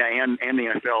media and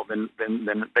the NFL,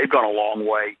 then they've gone a long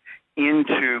way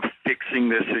into fixing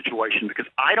this situation, because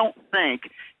I don't think,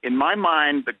 in my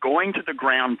mind, the going to the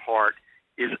ground part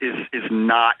is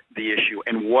not the issue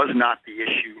and was not the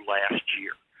issue last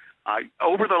year.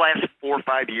 Over the last 4 or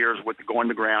 5 years with the going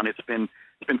to the ground, it's been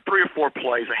 3 or 4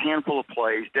 plays, a handful of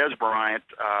plays, Dez Bryant,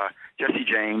 Jesse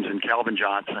James, and Calvin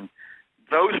Johnson.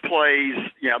 Those plays,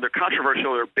 they're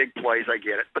controversial, they're big plays, I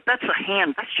get it. But that's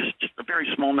just a very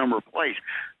small number of plays.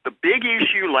 The big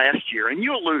issue last year, and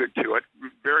you alluded to it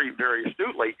very, very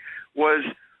astutely, was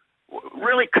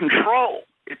really control.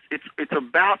 It's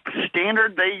about the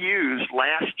standard they used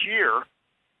last year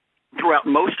throughout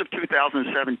most of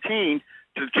 2017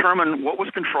 to determine what was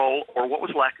control or what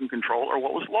was lacking control or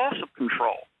what was loss of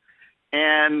control.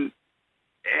 And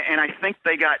I think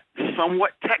they got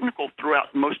somewhat technical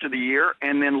throughout most of the year,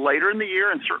 and then later in the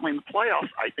year, and certainly in the playoffs,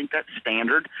 I think that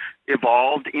standard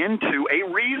evolved into a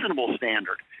reasonable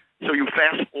standard. So you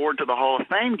fast forward to the Hall of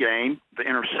Fame game, the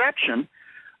interception.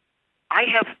 I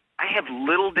have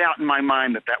little doubt in my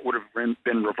mind that would have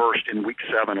been reversed in Week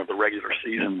 7 of the regular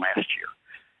season last year,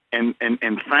 and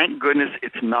thank goodness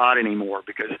it's not anymore,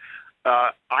 because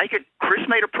Chris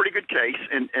made a pretty good case,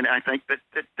 and I think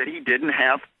that he didn't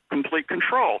have complete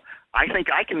control. I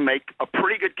think I can make a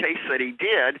pretty good case that he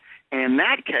did, and in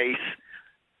that case,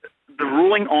 the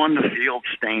ruling on the field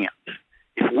stands.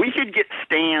 If we could get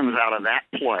stands out of that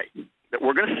play that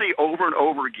we're going to see over and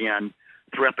over again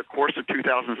throughout the course of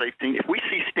 2018, if we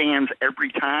see stands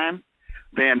every time,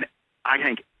 then I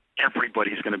think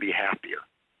everybody's going to be happier.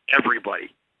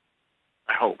 Everybody.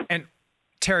 I hope. And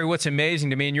Terry, what's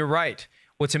amazing to me, and you're right,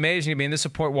 what's amazing to me, and this is a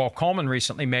point Walt Coleman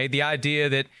recently made, the idea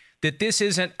that this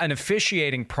isn't an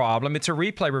officiating problem, it's a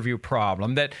replay review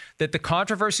problem, that the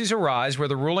controversies arise where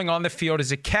the ruling on the field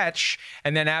is a catch,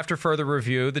 and then after further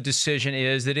review, the decision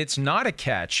is that it's not a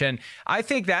catch. And I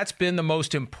think that's been the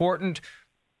most important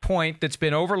point that's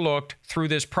been overlooked through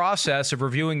this process of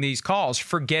reviewing these calls,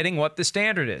 forgetting what the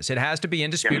standard is. It has to be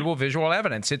indisputable visual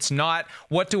evidence. It's not,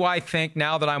 what do I think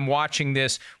now that I'm watching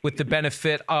this with the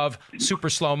benefit of super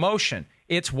slow motion?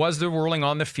 It's, was the ruling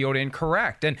on the field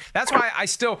incorrect? And that's why I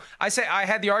say I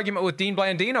had the argument with Dean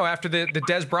Blandino after the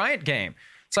Dez Bryant game.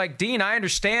 It's like, Dean, I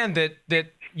understand that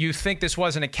you think this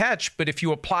wasn't a catch, but if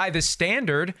you apply this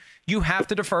standard, you have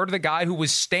to defer to the guy who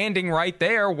was standing right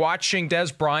there watching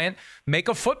Dez Bryant make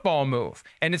a football move.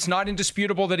 And it's not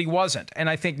indisputable that he wasn't. And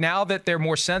I think now that they're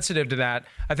more sensitive to that,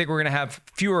 I think we're going to have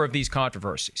fewer of these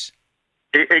controversies.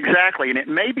 Exactly. And it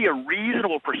may be a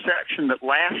reasonable perception that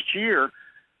last year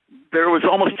there was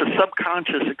almost a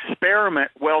subconscious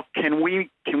experiment. Well, can we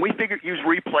use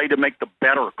replay to make the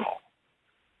better call?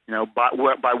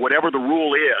 By whatever the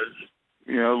rule is,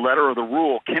 letter of the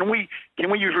rule, can we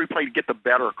use replay to get the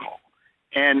better call?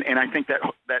 And I think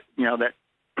that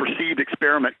perceived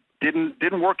experiment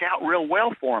didn't work out real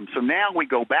well for them. So now we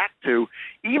go back to,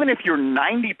 even if you're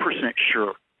 90%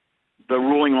 sure the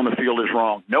ruling on the field is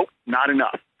wrong, nope, not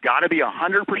enough. Got to be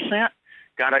 100%.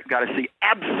 Got to see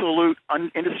absolute,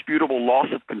 indisputable loss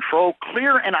of control,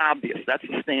 clear and obvious. That's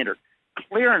the standard.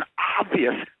 Clear and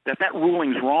obvious that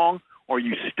ruling's wrong, or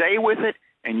you stay with it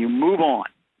and you move on.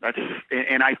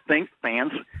 And I think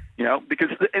fans, because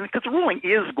the ruling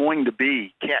is going to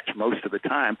be catch most of the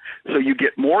time, so you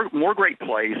get more great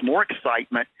plays, more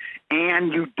excitement,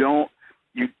 and you don't.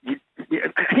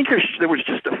 I think there was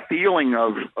just a feeling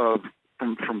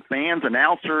from fans,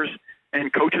 announcers,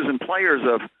 and coaches and players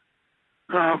of,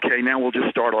 okay, now we'll just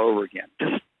start all over again.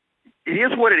 Just, it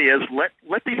is what it is.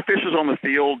 Let the officials on the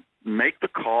field make the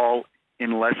call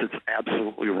unless it's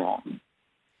absolutely wrong.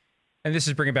 And this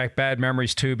is bringing back bad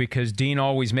memories, too, because Dean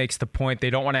always makes the point they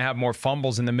don't want to have more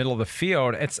fumbles in the middle of the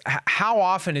field. It's how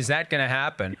often is that going to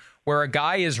happen where a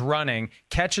guy is running,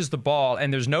 catches the ball,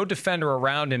 and there's no defender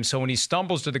around him, so when he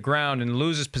stumbles to the ground and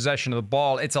loses possession of the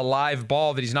ball, it's a live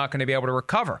ball that he's not going to be able to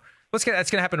recover. That's going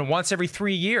to happen once every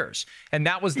 3 years. And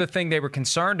that was the thing they were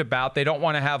concerned about. They don't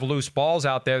want to have loose balls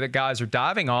out there that guys are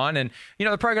diving on. And,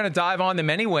 they're probably going to dive on them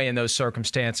anyway in those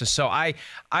circumstances. So I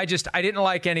didn't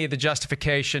like any of the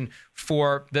justification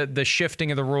for the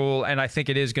shifting of the rule. And I think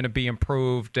it is going to be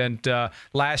improved. And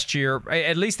last year,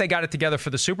 at least they got it together for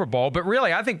the Super Bowl. But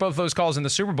really, I think both those calls in the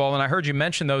Super Bowl, and I heard you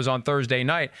mention those on Thursday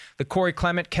night, the Corey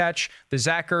Clement catch, the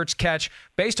Zach Ertz catch,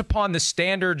 based upon the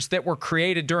standards that were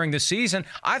created during the season,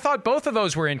 I thought both of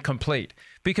those were incomplete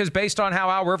because based on how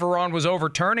Al Riveron was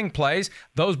overturning plays,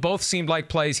 those both seemed like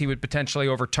plays he would potentially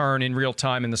overturn in real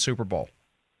time in the Super Bowl.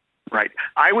 Right.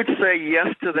 I would say yes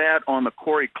to that on the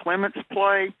Corey Clements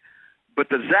play, but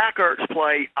the Zach Ertz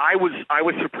play, I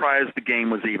was surprised the game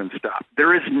was even stopped.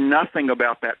 There is nothing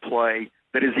about that play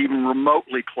that is even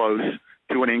remotely close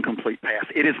to an incomplete pass.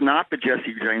 It is not the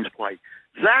Jesse James play.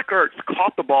 Zach Ertz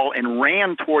caught the ball and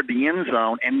ran toward the end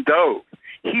zone and dove.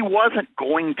 He wasn't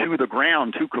going to the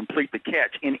ground to complete the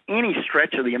catch in any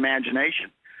stretch of the imagination.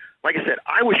 Like I said,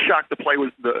 I was shocked the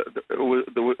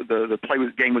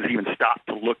game was even stopped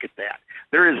to look at that.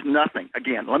 There is nothing.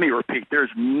 Again, let me repeat. There is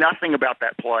nothing about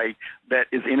that play that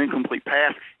is an incomplete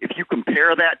pass. If you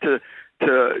compare that to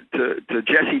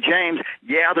Jesse James,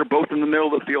 yeah, they're both in the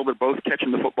middle of the field. They're both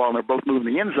catching the football and they're both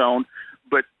moving the end zone.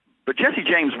 But Jesse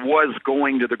James was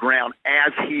going to the ground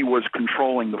as he was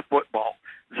controlling the football.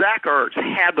 Zach Ertz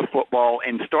had the football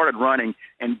and started running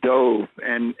and dove,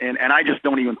 and I just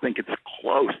don't even think it's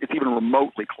close. It's even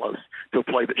remotely close to a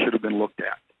play that should have been looked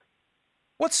at.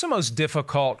 What's the most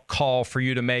difficult call for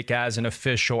you to make as an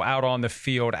official out on the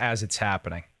field as it's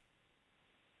happening?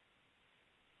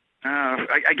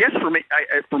 I guess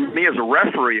for me as a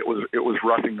referee, it was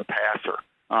roughing the passer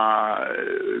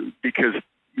because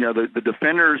the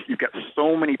defenders, you've got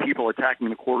so many people attacking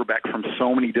the quarterback from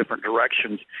so many different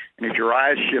directions, and if your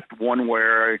eyes shift one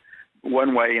way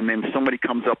and then somebody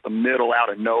comes up the middle out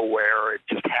of nowhere, it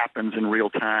just happens in real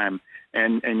time,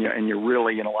 and you're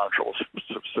really in a lot of trouble.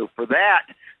 So for that,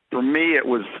 for me, it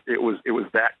was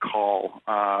that call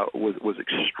was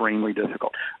extremely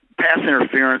difficult. Pass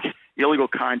interference, illegal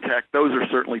contact, those are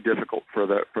certainly difficult for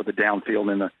the downfield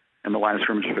and the line of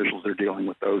scrimmage officials. They're dealing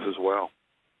with those as well.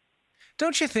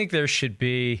 Don't you think there should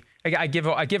be? I give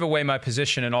away my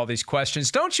position in all these questions.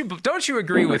 Don't you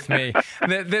agree with me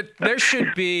that there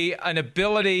should be an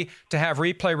ability to have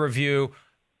replay review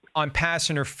on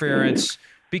pass interference?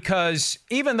 Because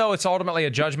even though it's ultimately a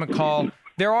judgment call,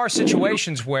 there are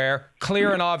situations where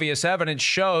clear and obvious evidence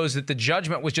shows that the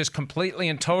judgment was just completely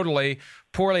and totally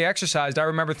poorly exercised. I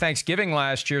remember Thanksgiving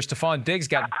last year, Stephon Diggs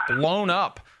got blown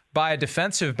up by a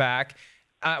defensive back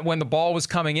when the ball was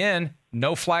coming in.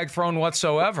 No flag thrown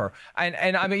whatsoever.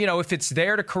 And I mean, if it's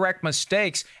there to correct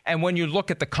mistakes, and when you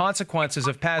look at the consequences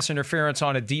of pass interference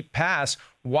on a deep pass,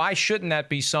 why shouldn't that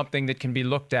be something that can be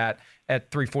looked at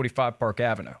 345 Park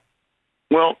Avenue?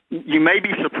 Well, you may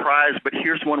be surprised, but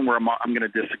here's one where I'm going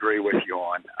to disagree with you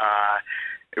on.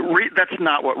 That's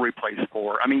not what replay's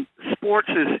for. I mean, sports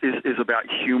is about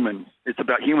humans. It's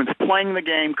about humans playing the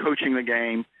game, coaching the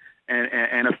game,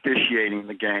 and officiating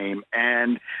the game.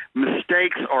 And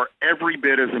mistakes are every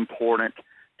bit as important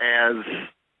as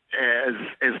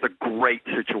the great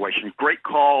situation. Great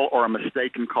call or a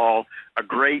mistaken call, a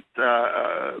great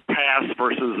pass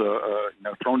versus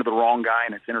thrown to the wrong guy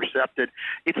and it's intercepted.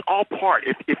 It's all part.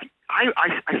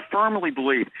 I firmly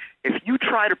believe if you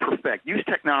try to use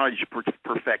technology to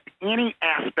perfect any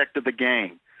aspect of the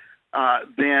game,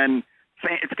 then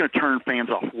it's going to turn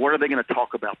fans off. What are they going to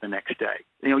talk about the next day?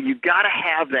 You've got to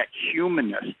have that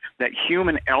humanness, that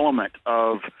human element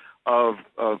of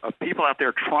people out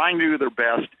there trying to do their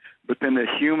best, but then the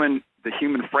human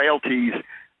frailties,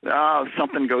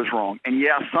 something goes wrong. And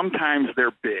yeah, sometimes they're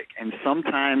big, and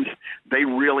sometimes they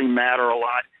really matter a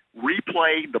lot.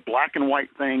 replay, the black and white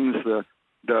things, the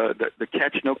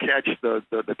catch, no catch,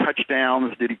 the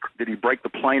touchdowns, did he break the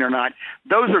plane or not?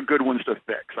 Those are good ones to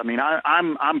fix. I mean,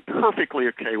 I'm perfectly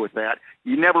okay with that.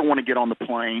 You never want to get on the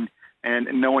plane and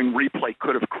knowing replay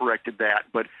could have corrected that.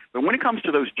 But when it comes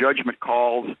to those judgment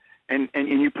calls, and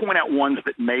you point out ones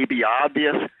that may be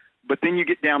obvious, but then you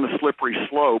get down the slippery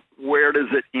slope, where does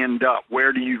it end up?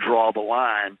 Where do you draw the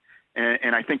line?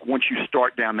 And I think once you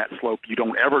start down that slope, you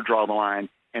don't ever draw the line,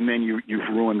 and then you've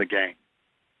ruined the game.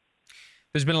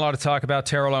 There's been a lot of talk about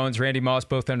Terrell Owens, Randy Moss,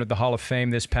 both entered the Hall of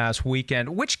Fame this past weekend.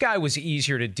 Which guy was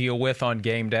easier to deal with on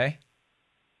game day?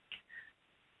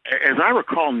 As I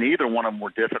recall, neither one of them were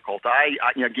difficult. I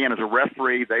again, as a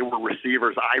referee, they were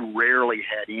receivers. I rarely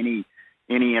had any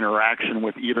interaction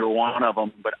with either one of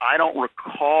them, but I don't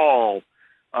recall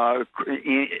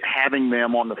having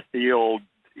them on the field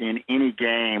in any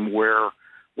game where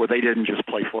they didn't just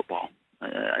play football.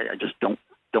 I just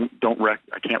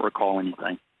I can't recall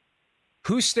anything.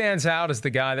 Who stands out as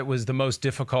the guy that was the most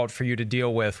difficult for you to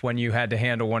deal with when you had to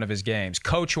handle one of his games,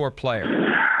 coach or player?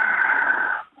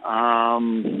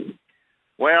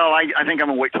 Well, I think I'm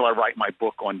going to wait till I write my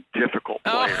book on difficult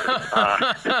players.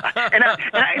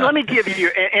 Let me give you,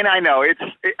 and I know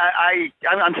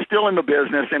I'm still in the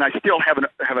business, and I still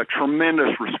have a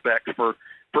tremendous respect for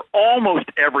almost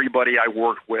everybody I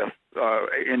work with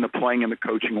in the playing and the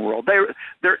coaching world.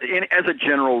 As a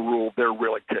general rule, they're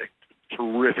really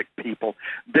terrific people.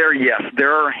 There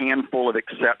are a handful of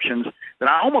exceptions that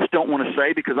I almost don't want to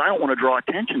say because I don't want to draw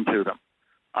attention to them.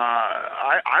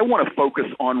 I want to focus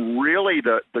on really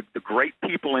the great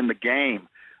people in the game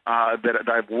that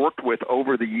I've worked with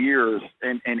over the years,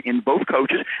 and in both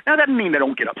coaches. Now, that doesn't mean they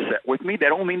don't get upset with me. That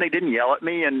don't mean they didn't yell at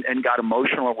me and got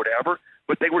emotional or whatever,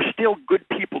 but they were still good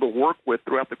people to work with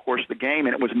throughout the course of the game,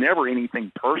 and it was never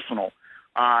anything personal.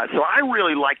 So I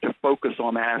really like to focus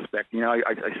on that aspect. I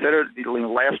said it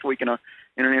last week in an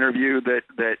interview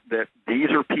that these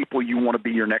are people you want to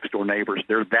be your next door neighbors.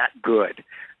 They're that good,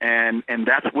 and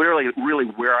that's really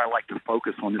where I like to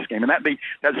focus on this game. And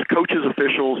that's coaches,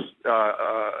 officials,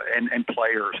 and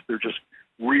players. They're just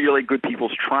really good people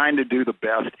trying to do the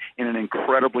best in an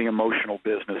incredibly emotional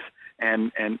business,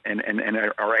 and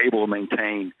are able to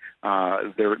maintain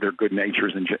their good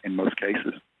natures in most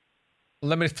cases.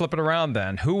 Let me flip it around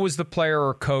then. Who was the player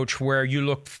or coach where you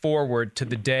looked forward to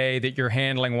the day that you're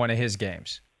handling one of his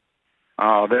games?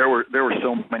 There were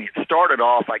so many. It started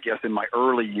off, I guess, in my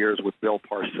early years with Bill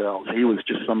Parcells. He was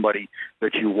just somebody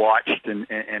that you watched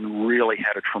and really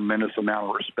had a tremendous amount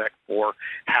of respect for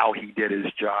how he did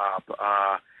his job.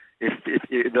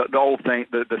 The old thing,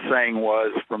 the saying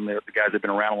was from the guys that have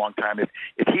been around a long time,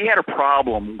 if he had a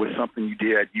problem with something you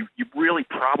did, you really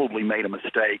probably made a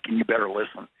mistake, and you better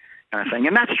listen. Kind of thing,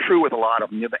 and that's true with a lot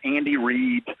of them. The Andy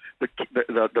Reid, the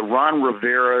Ron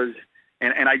Riveras,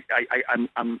 and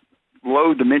I'm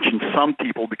loath to mention some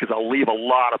people because I'll leave a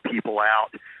lot of people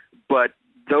out. But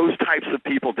those types of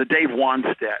people, the Dave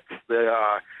Wannstedt,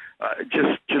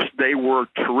 they were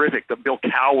terrific. The Bill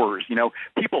Cowers,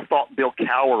 people thought Bill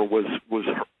Cowher was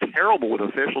terrible with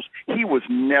officials. He was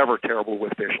never terrible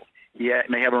with officials. He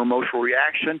may have an emotional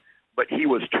reaction, but he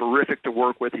was terrific to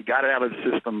work with. He got it out of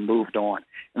the system, moved on.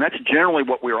 And that's generally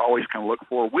what we always kind of look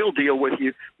for. We'll deal with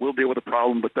you. We'll deal with the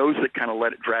problem. But those that kind of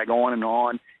let it drag on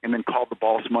and then called the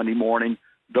boss Monday morning,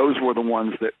 those were the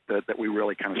ones that we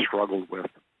really kind of struggled with.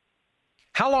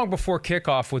 How long before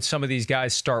kickoff would some of these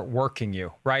guys start working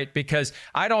you, right? Because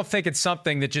I don't think it's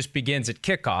something that just begins at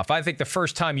kickoff. I think the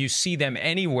first time you see them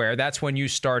anywhere, that's when you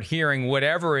start hearing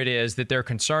whatever it is that they're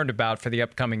concerned about for the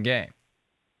upcoming game.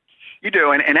 You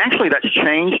do, and actually that's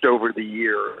changed over the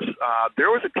years. There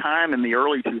was a time in the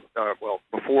early,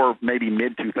 before maybe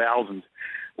mid-2000s,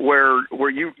 where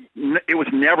it was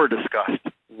never discussed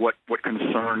what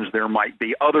concerns there might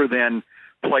be, other than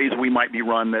plays we might be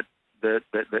run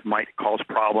that might cause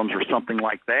problems or something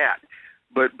like that.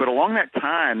 But along that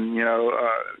time,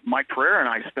 Mike Pereira and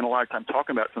I spent a lot of time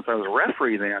talking about it since I was a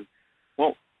referee then.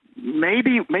 Well,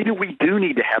 maybe we do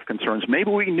need to have concerns. Maybe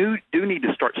we do need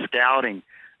to start scouting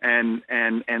and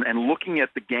looking at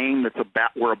the game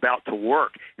we're about to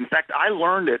work. In fact, I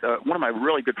learned it. One of my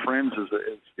really good friends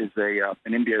is an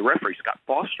NBA referee, Scott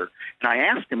Foster, and I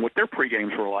asked him what their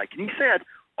pregames were like, and he said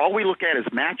all we look at is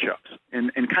matchups,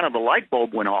 and kind of the light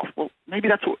bulb went off. Well, maybe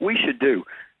that's what we should do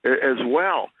as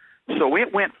well. So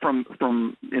it went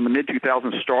from in the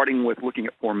mid-2000s, starting with looking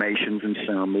at formations and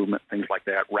center movement, things like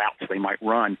that, routes they might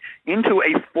run, into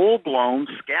a full-blown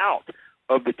scout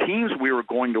of the teams we were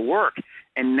going to work.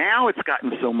 And now it's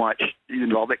gotten so much,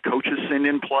 that coaches send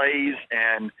in plays,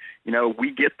 and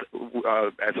we get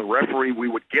as a referee, we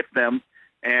would get them,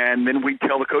 And then we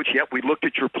tell the coach, yep, we looked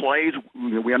at your plays.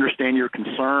 We understand your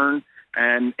concern.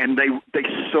 And they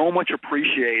so much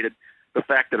appreciated the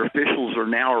fact that officials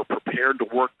are prepared to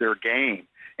work their game.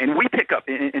 And we pick up,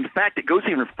 in fact, it goes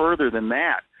even further than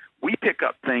that. We pick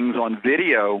up things on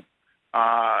video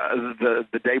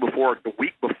the day before, the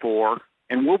week before,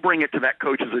 and we'll bring it to that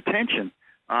coach's attention.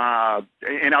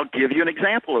 And I'll give you an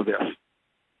example of this.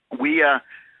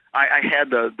 I had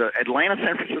the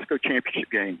Atlanta-San Francisco championship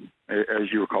game,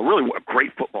 as you recall, really a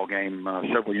great football game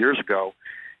several years ago.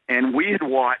 And we had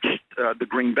watched the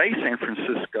Green Bay-San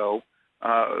Francisco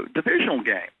divisional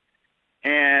game.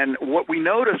 And what we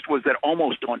noticed was that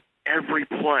almost on every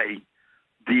play,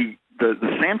 the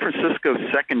San Francisco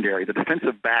secondary, the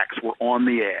defensive backs, were on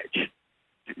the edge,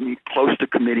 close to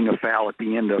committing a foul at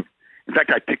the end of. In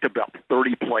fact, I picked up about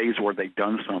 30 plays where they'd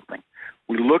done something.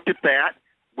 We looked at that.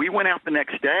 We went out the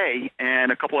next day,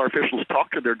 and a couple of our officials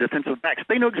talked to their defensive backs.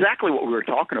 They knew exactly what we were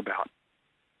talking about,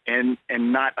 and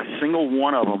not a single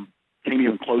one of them came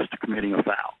even close to committing a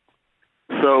foul.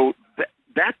 So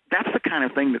that's the kind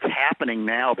of thing that's happening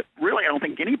now that really I don't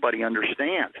think anybody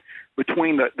understands.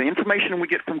 Between the information we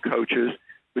get from coaches,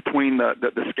 between the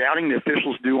scouting the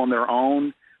officials do on their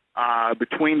own,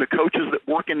 between the coaches that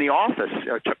work in the office,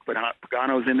 Chuck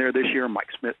Pagano's in there this year, Mike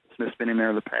Smith's been in there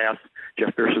in the past,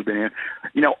 Jeff Pierce has been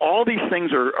in. All these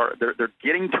things they're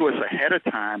getting to us ahead of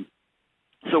time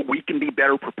so we can be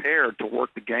better prepared to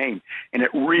work the game. And it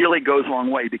really goes a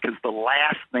long way, because the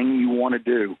last thing you want to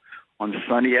do on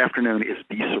Sunday afternoon is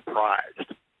be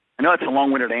surprised. I know it's a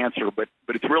long-winded answer, but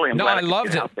it's really I loved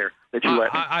it out there that you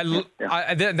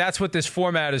let me. That's what this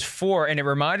format is for, and it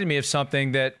reminded me of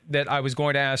something that I was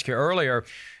going to ask you earlier.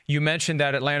 You mentioned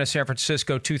that Atlanta-San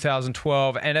Francisco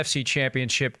 2012 NFC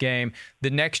Championship game. The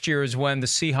next year is when the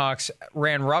Seahawks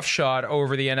ran roughshod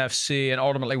over the NFC and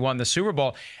ultimately won the Super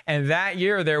Bowl. And that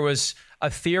year there was a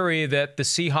theory that the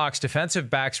Seahawks defensive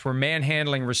backs were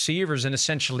manhandling receivers and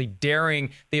essentially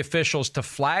daring the officials to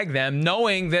flag them,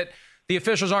 knowing that the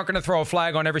officials aren't going to throw a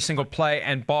flag on every single play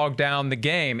and bog down the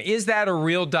game. Is that a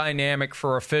real dynamic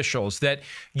for officials, that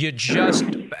you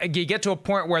get to a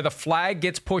point where the flag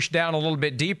gets pushed down a little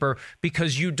bit deeper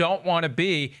because you don't want to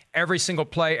be every single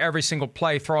play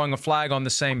throwing a flag on the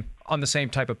same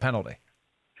type of penalty?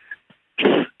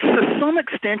 To some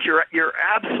extent, you're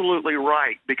absolutely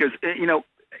right, because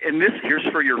and this here's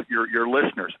for your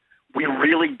listeners. We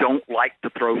really don't like to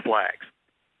throw flags.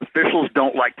 Officials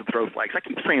don't like to throw flags. I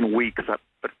keep saying we because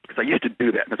I used to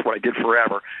do that, and that's what I did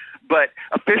forever. But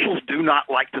officials do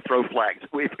not like to throw flags.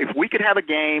 If we could have a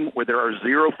game where there are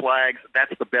 0 flags,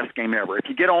 that's the best game ever. If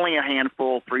you get only a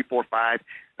handful, 3, 4, 5,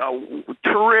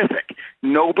 terrific.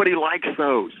 Nobody likes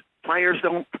those. Players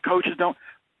don't, coaches don't.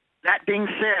 That being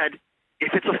said,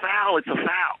 if it's a foul, it's a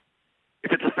foul.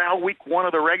 If it's a foul week 1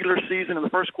 of the regular season in the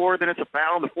first quarter, then it's a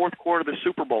foul in the fourth quarter of the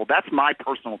Super Bowl. That's my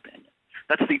personal opinion.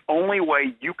 That's the only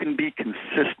way you can be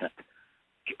consistent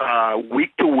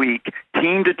week to week,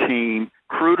 team to team,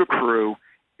 crew to crew,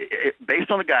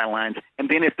 based on the guidelines. And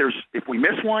then if we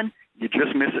miss one, you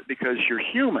just miss it because you're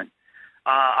human.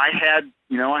 I had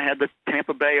the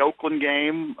Tampa Bay Oakland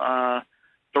game,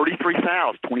 33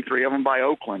 fouls, 23 of them by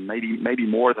Oakland, maybe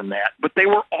more than that, but they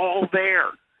were all there.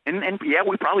 And yeah,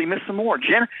 we probably missed some more.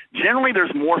 Generally,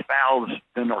 there's more fouls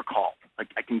than are called.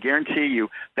 I can guarantee you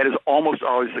that is almost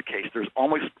always the case. There's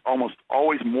almost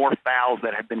always more fouls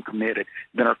that have been committed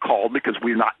than are called, because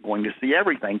we're not going to see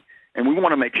everything, and we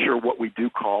want to make sure what we do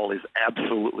call is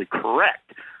absolutely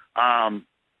correct.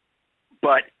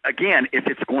 But again, if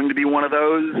it's going to be one of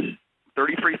those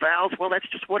 33 fouls, well, that's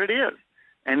just what it is.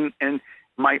 And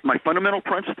my fundamental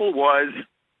principle was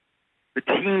the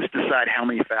teams decide how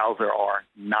many fouls there are,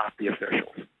 not the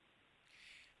officials.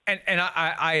 And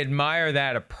I admire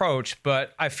that approach,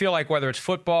 but I feel like whether it's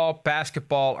football,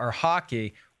 basketball, or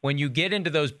hockey, when you get into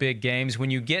those big games, when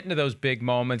you get into those big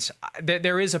moments,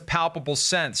 there is a palpable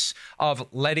sense of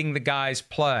letting the guys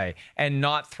play and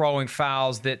not throwing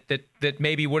fouls that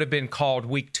maybe would have been called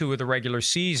week 2 of the regular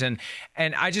season.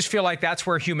 And I just feel like that's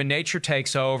where human nature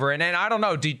takes over. And I don't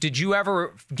know, did you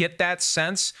ever get that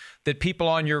sense that people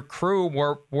on your crew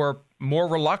were more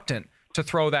reluctant to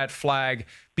throw that flag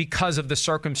because of the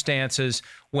circumstances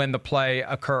when the play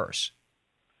occurs?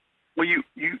 Well, you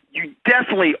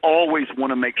definitely always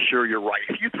want to make sure you're right.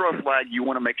 If you throw a flag, you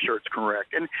want to make sure it's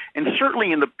correct. And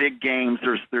certainly in the big games,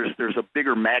 there's a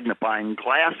bigger magnifying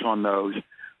glass on those.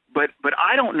 But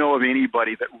I don't know of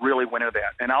anybody that really went into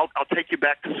that. And I'll take you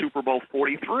back to Super Bowl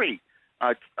 43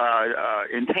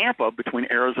 in Tampa between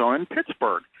Arizona and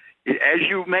Pittsburgh. As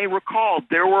you may recall,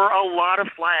 there were a lot of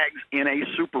flags in a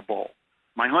Super Bowl.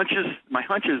 My hunch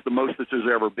is the most that there's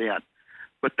ever been.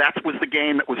 but that was the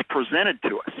game that was presented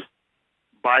to us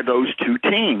by those two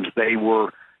teams.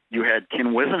 You had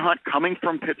Ken Wisenhunt coming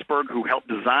from Pittsburgh, who helped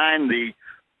design the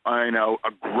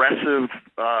aggressive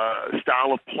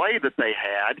style of play that they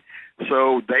had.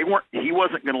 So he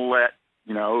wasn't going to let,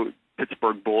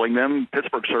 Pittsburgh bullying them.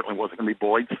 Pittsburgh certainly wasn't going to be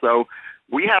bullied. So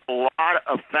we had a lot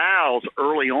of fouls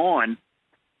early on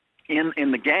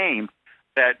in the game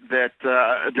that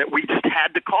we just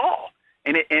had to call.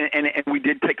 And we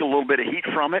did take a little bit of heat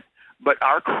from it, but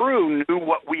our crew knew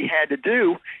what we had to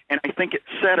do, and I think it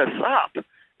set us up.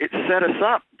 It set us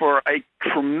up for a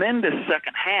tremendous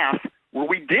second half where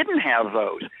we didn't have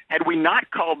those. Had we not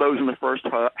called those in the first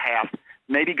half,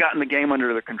 maybe gotten the game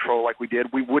under the control like we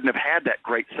did, we wouldn't have had that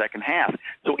great second half.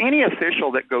 So any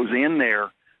official that goes in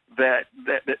there that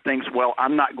thinks, well,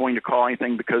 I'm not going to call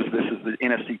anything because this is the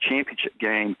NFC Championship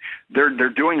game, they're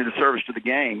doing a disservice to the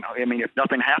game. I mean, if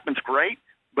nothing happens, great,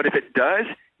 but if it does,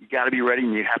 you got to be ready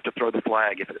and you have to throw the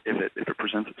flag if it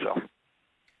presents itself.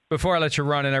 Before I let you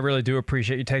run, and I really do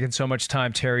appreciate you taking so much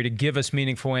time, Terry, to give us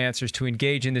meaningful answers, to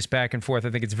engage in this back and forth. I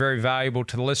think it's very valuable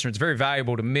to the listener. It's very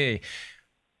valuable to me.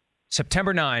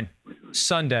 September 9,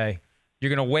 Sunday, you're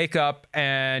going to wake up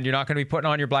and you're not going to be putting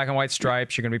on your black and white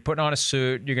stripes. You're going to be putting on a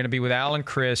suit. You're going to be with Al and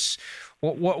Chris.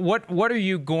 What are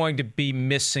you going to be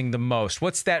missing the most?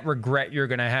 What's that regret you're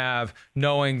going to have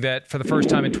knowing that for the first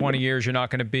time in 20 years, you're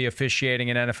not going to be officiating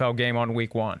an NFL game on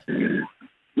week one?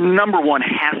 Number one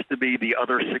has to be the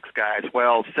other six guys,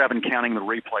 well, seven counting the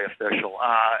replay official,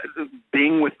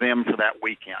 being with them for that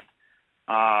weekend.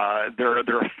 They're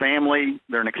a family.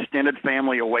 They're an extended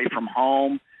family away from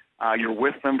home. You're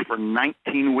with them for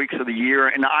 19 weeks of the year.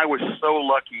 And I was so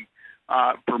lucky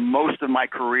for most of my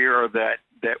career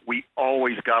that we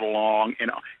always got along.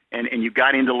 And you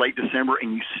got into late December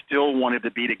and you still wanted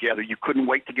to be together. You couldn't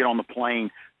wait to get on the plane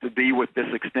to be with this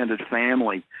extended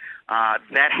family.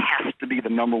 That has to be the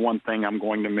number one thing I'm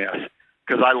going to miss,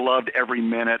 because I loved every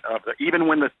minute of it. Even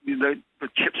when the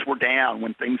chips were down,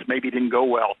 when things maybe didn't go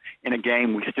well in a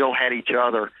game, we still had each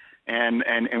other,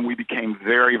 and we became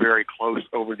very, very close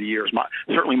over the years.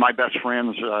 Certainly my best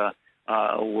friends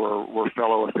were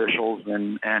fellow officials,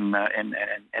 and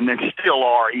they still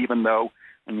are, even though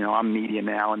I'm media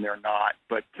now and they're not.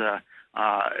 But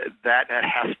that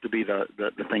has to be the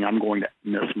thing I'm going to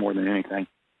miss more than anything.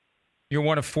 You're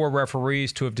one of four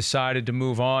referees to have decided to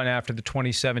move on after the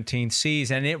 2017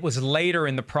 season, and it was later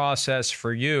in the process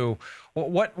for you.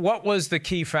 What was the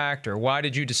key factor? Why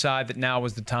did you decide that now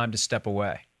was the time to step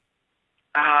away?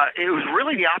 It was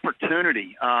really the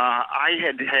opportunity. I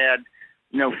had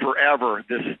forever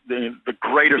the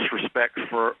greatest respect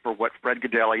for what Fred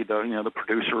Gaudelli, the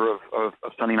producer of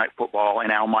Sunday Night Football,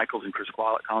 and Al Michaels and Chris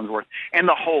Collinsworth and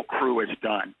the whole crew has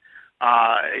done.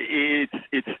 It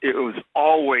was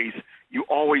always, you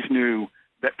always knew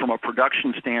that from a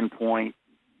production standpoint,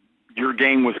 your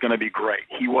game was going to be great.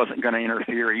 He wasn't going to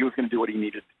interfere. He was going to do what he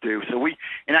needed to do. So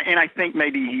I think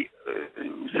maybe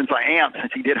since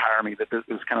he did hire me, that there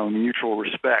was kind of a mutual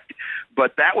respect.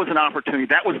 But that was an opportunity.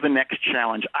 That was the next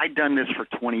challenge. I'd done this for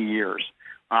 20 years.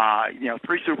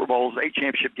 3 Super Bowls, 8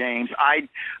 championship games. I'd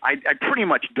pretty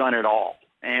much done it all.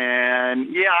 And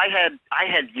yeah, I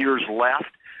had years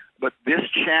left. But this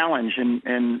challenge, and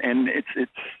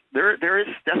it's there is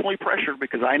definitely pressure,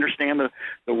 because I understand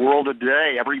the world of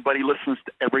today. Everybody listens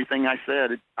to everything I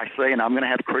say, and I'm going to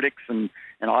have critics and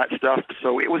all that stuff.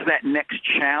 So it was that next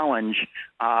challenge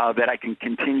that I can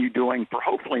continue doing for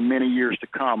hopefully many years to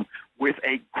come with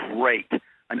a great.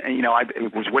 And I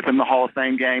was within the Hall of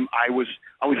Fame game. I was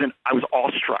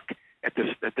awestruck at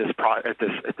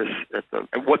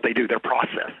what they do, their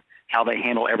process, how they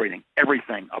handle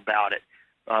everything about it.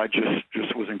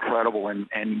 Just was incredible, and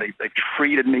they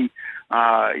treated me,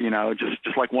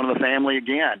 just like one of the family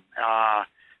again.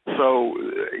 So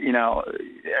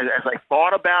as I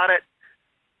thought about it,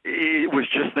 it was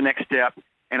just the next step.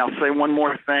 And I'll say one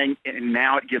more thing, and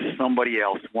now it gives somebody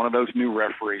else, one of those new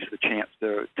referees, the chance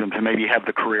to maybe have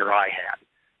the career I had.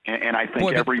 And I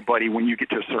think everybody, when you get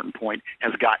to a certain point,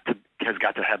 has got to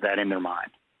have that in their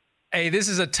mind. Hey, this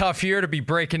is a tough year to be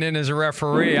breaking in as a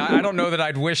referee. I don't know that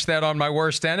I'd wish that on my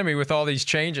worst enemy with all these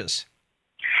changes.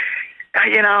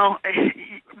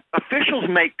 Officials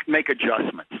make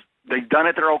adjustments. They've done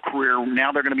it their whole career.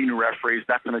 Now they're going to be new referees.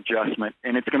 That's an adjustment,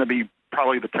 and it's going to be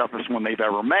probably the toughest one they've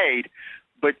ever made.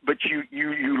 But you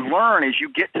learn as you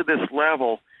get to this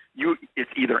level.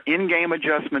 It's either in-game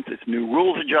adjustments, it's new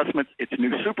rules adjustments, it's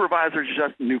new supervisors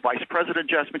adjustments, new vice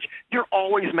president adjustments. You're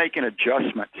always making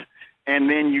adjustments.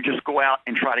 And then you just go out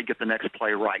and try to get the next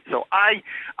play right. So I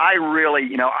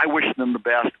really, I wish them the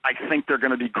best. I think they're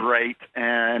going to be great,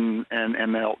 and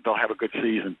they'll have a good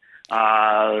season.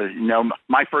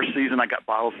 My first season I got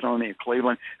bottles thrown in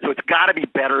Cleveland, so it's got to be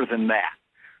better than that.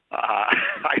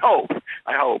 I hope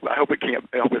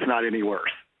it's not any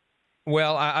worse.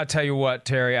 Well, I'll tell you what,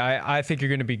 Terry, I think you're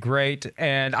going to be great.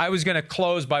 And I was going to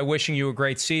close by wishing you a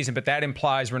great season, but that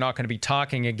implies we're not going to be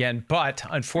talking again. But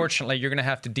unfortunately, you're going to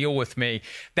have to deal with me.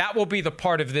 That will be the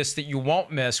part of this that you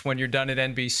won't miss when you're done at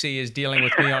NBC, is dealing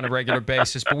with me on a regular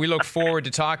basis. But we look forward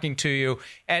to talking to you.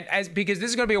 And because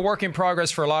this is going to be a work in progress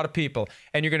for a lot of people,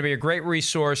 and you're going to be a great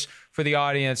resource for the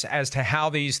audience as to how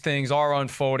these things are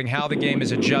unfolding, how the game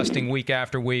is adjusting week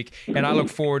after week. And I look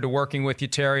forward to working with you,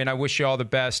 Terry, and I wish you all the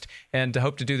best and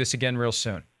hope to do this again real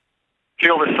soon.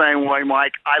 Feel the same way,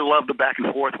 Mike. I love the back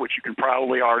and forth, which you can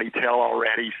probably already tell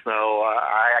already. So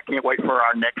I can't wait for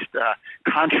our next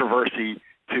controversy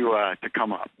to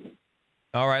come up.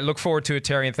 All right. Look forward to it,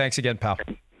 Terry, and thanks again, pal.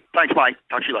 Thanks, Mike.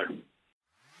 Talk to you later.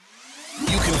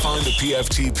 You can find the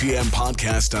PFT PM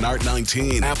podcast on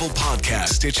Art19, Apple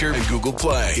Podcasts, Stitcher, and Google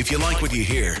Play. If you like what you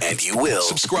hear, and you will,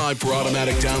 subscribe for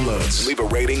automatic downloads. Leave a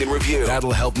rating and review.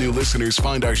 That'll help new listeners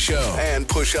find our show and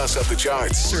push us up the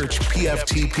charts. Search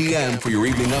PFT PM for your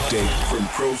evening update from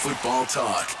Pro Football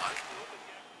Talk.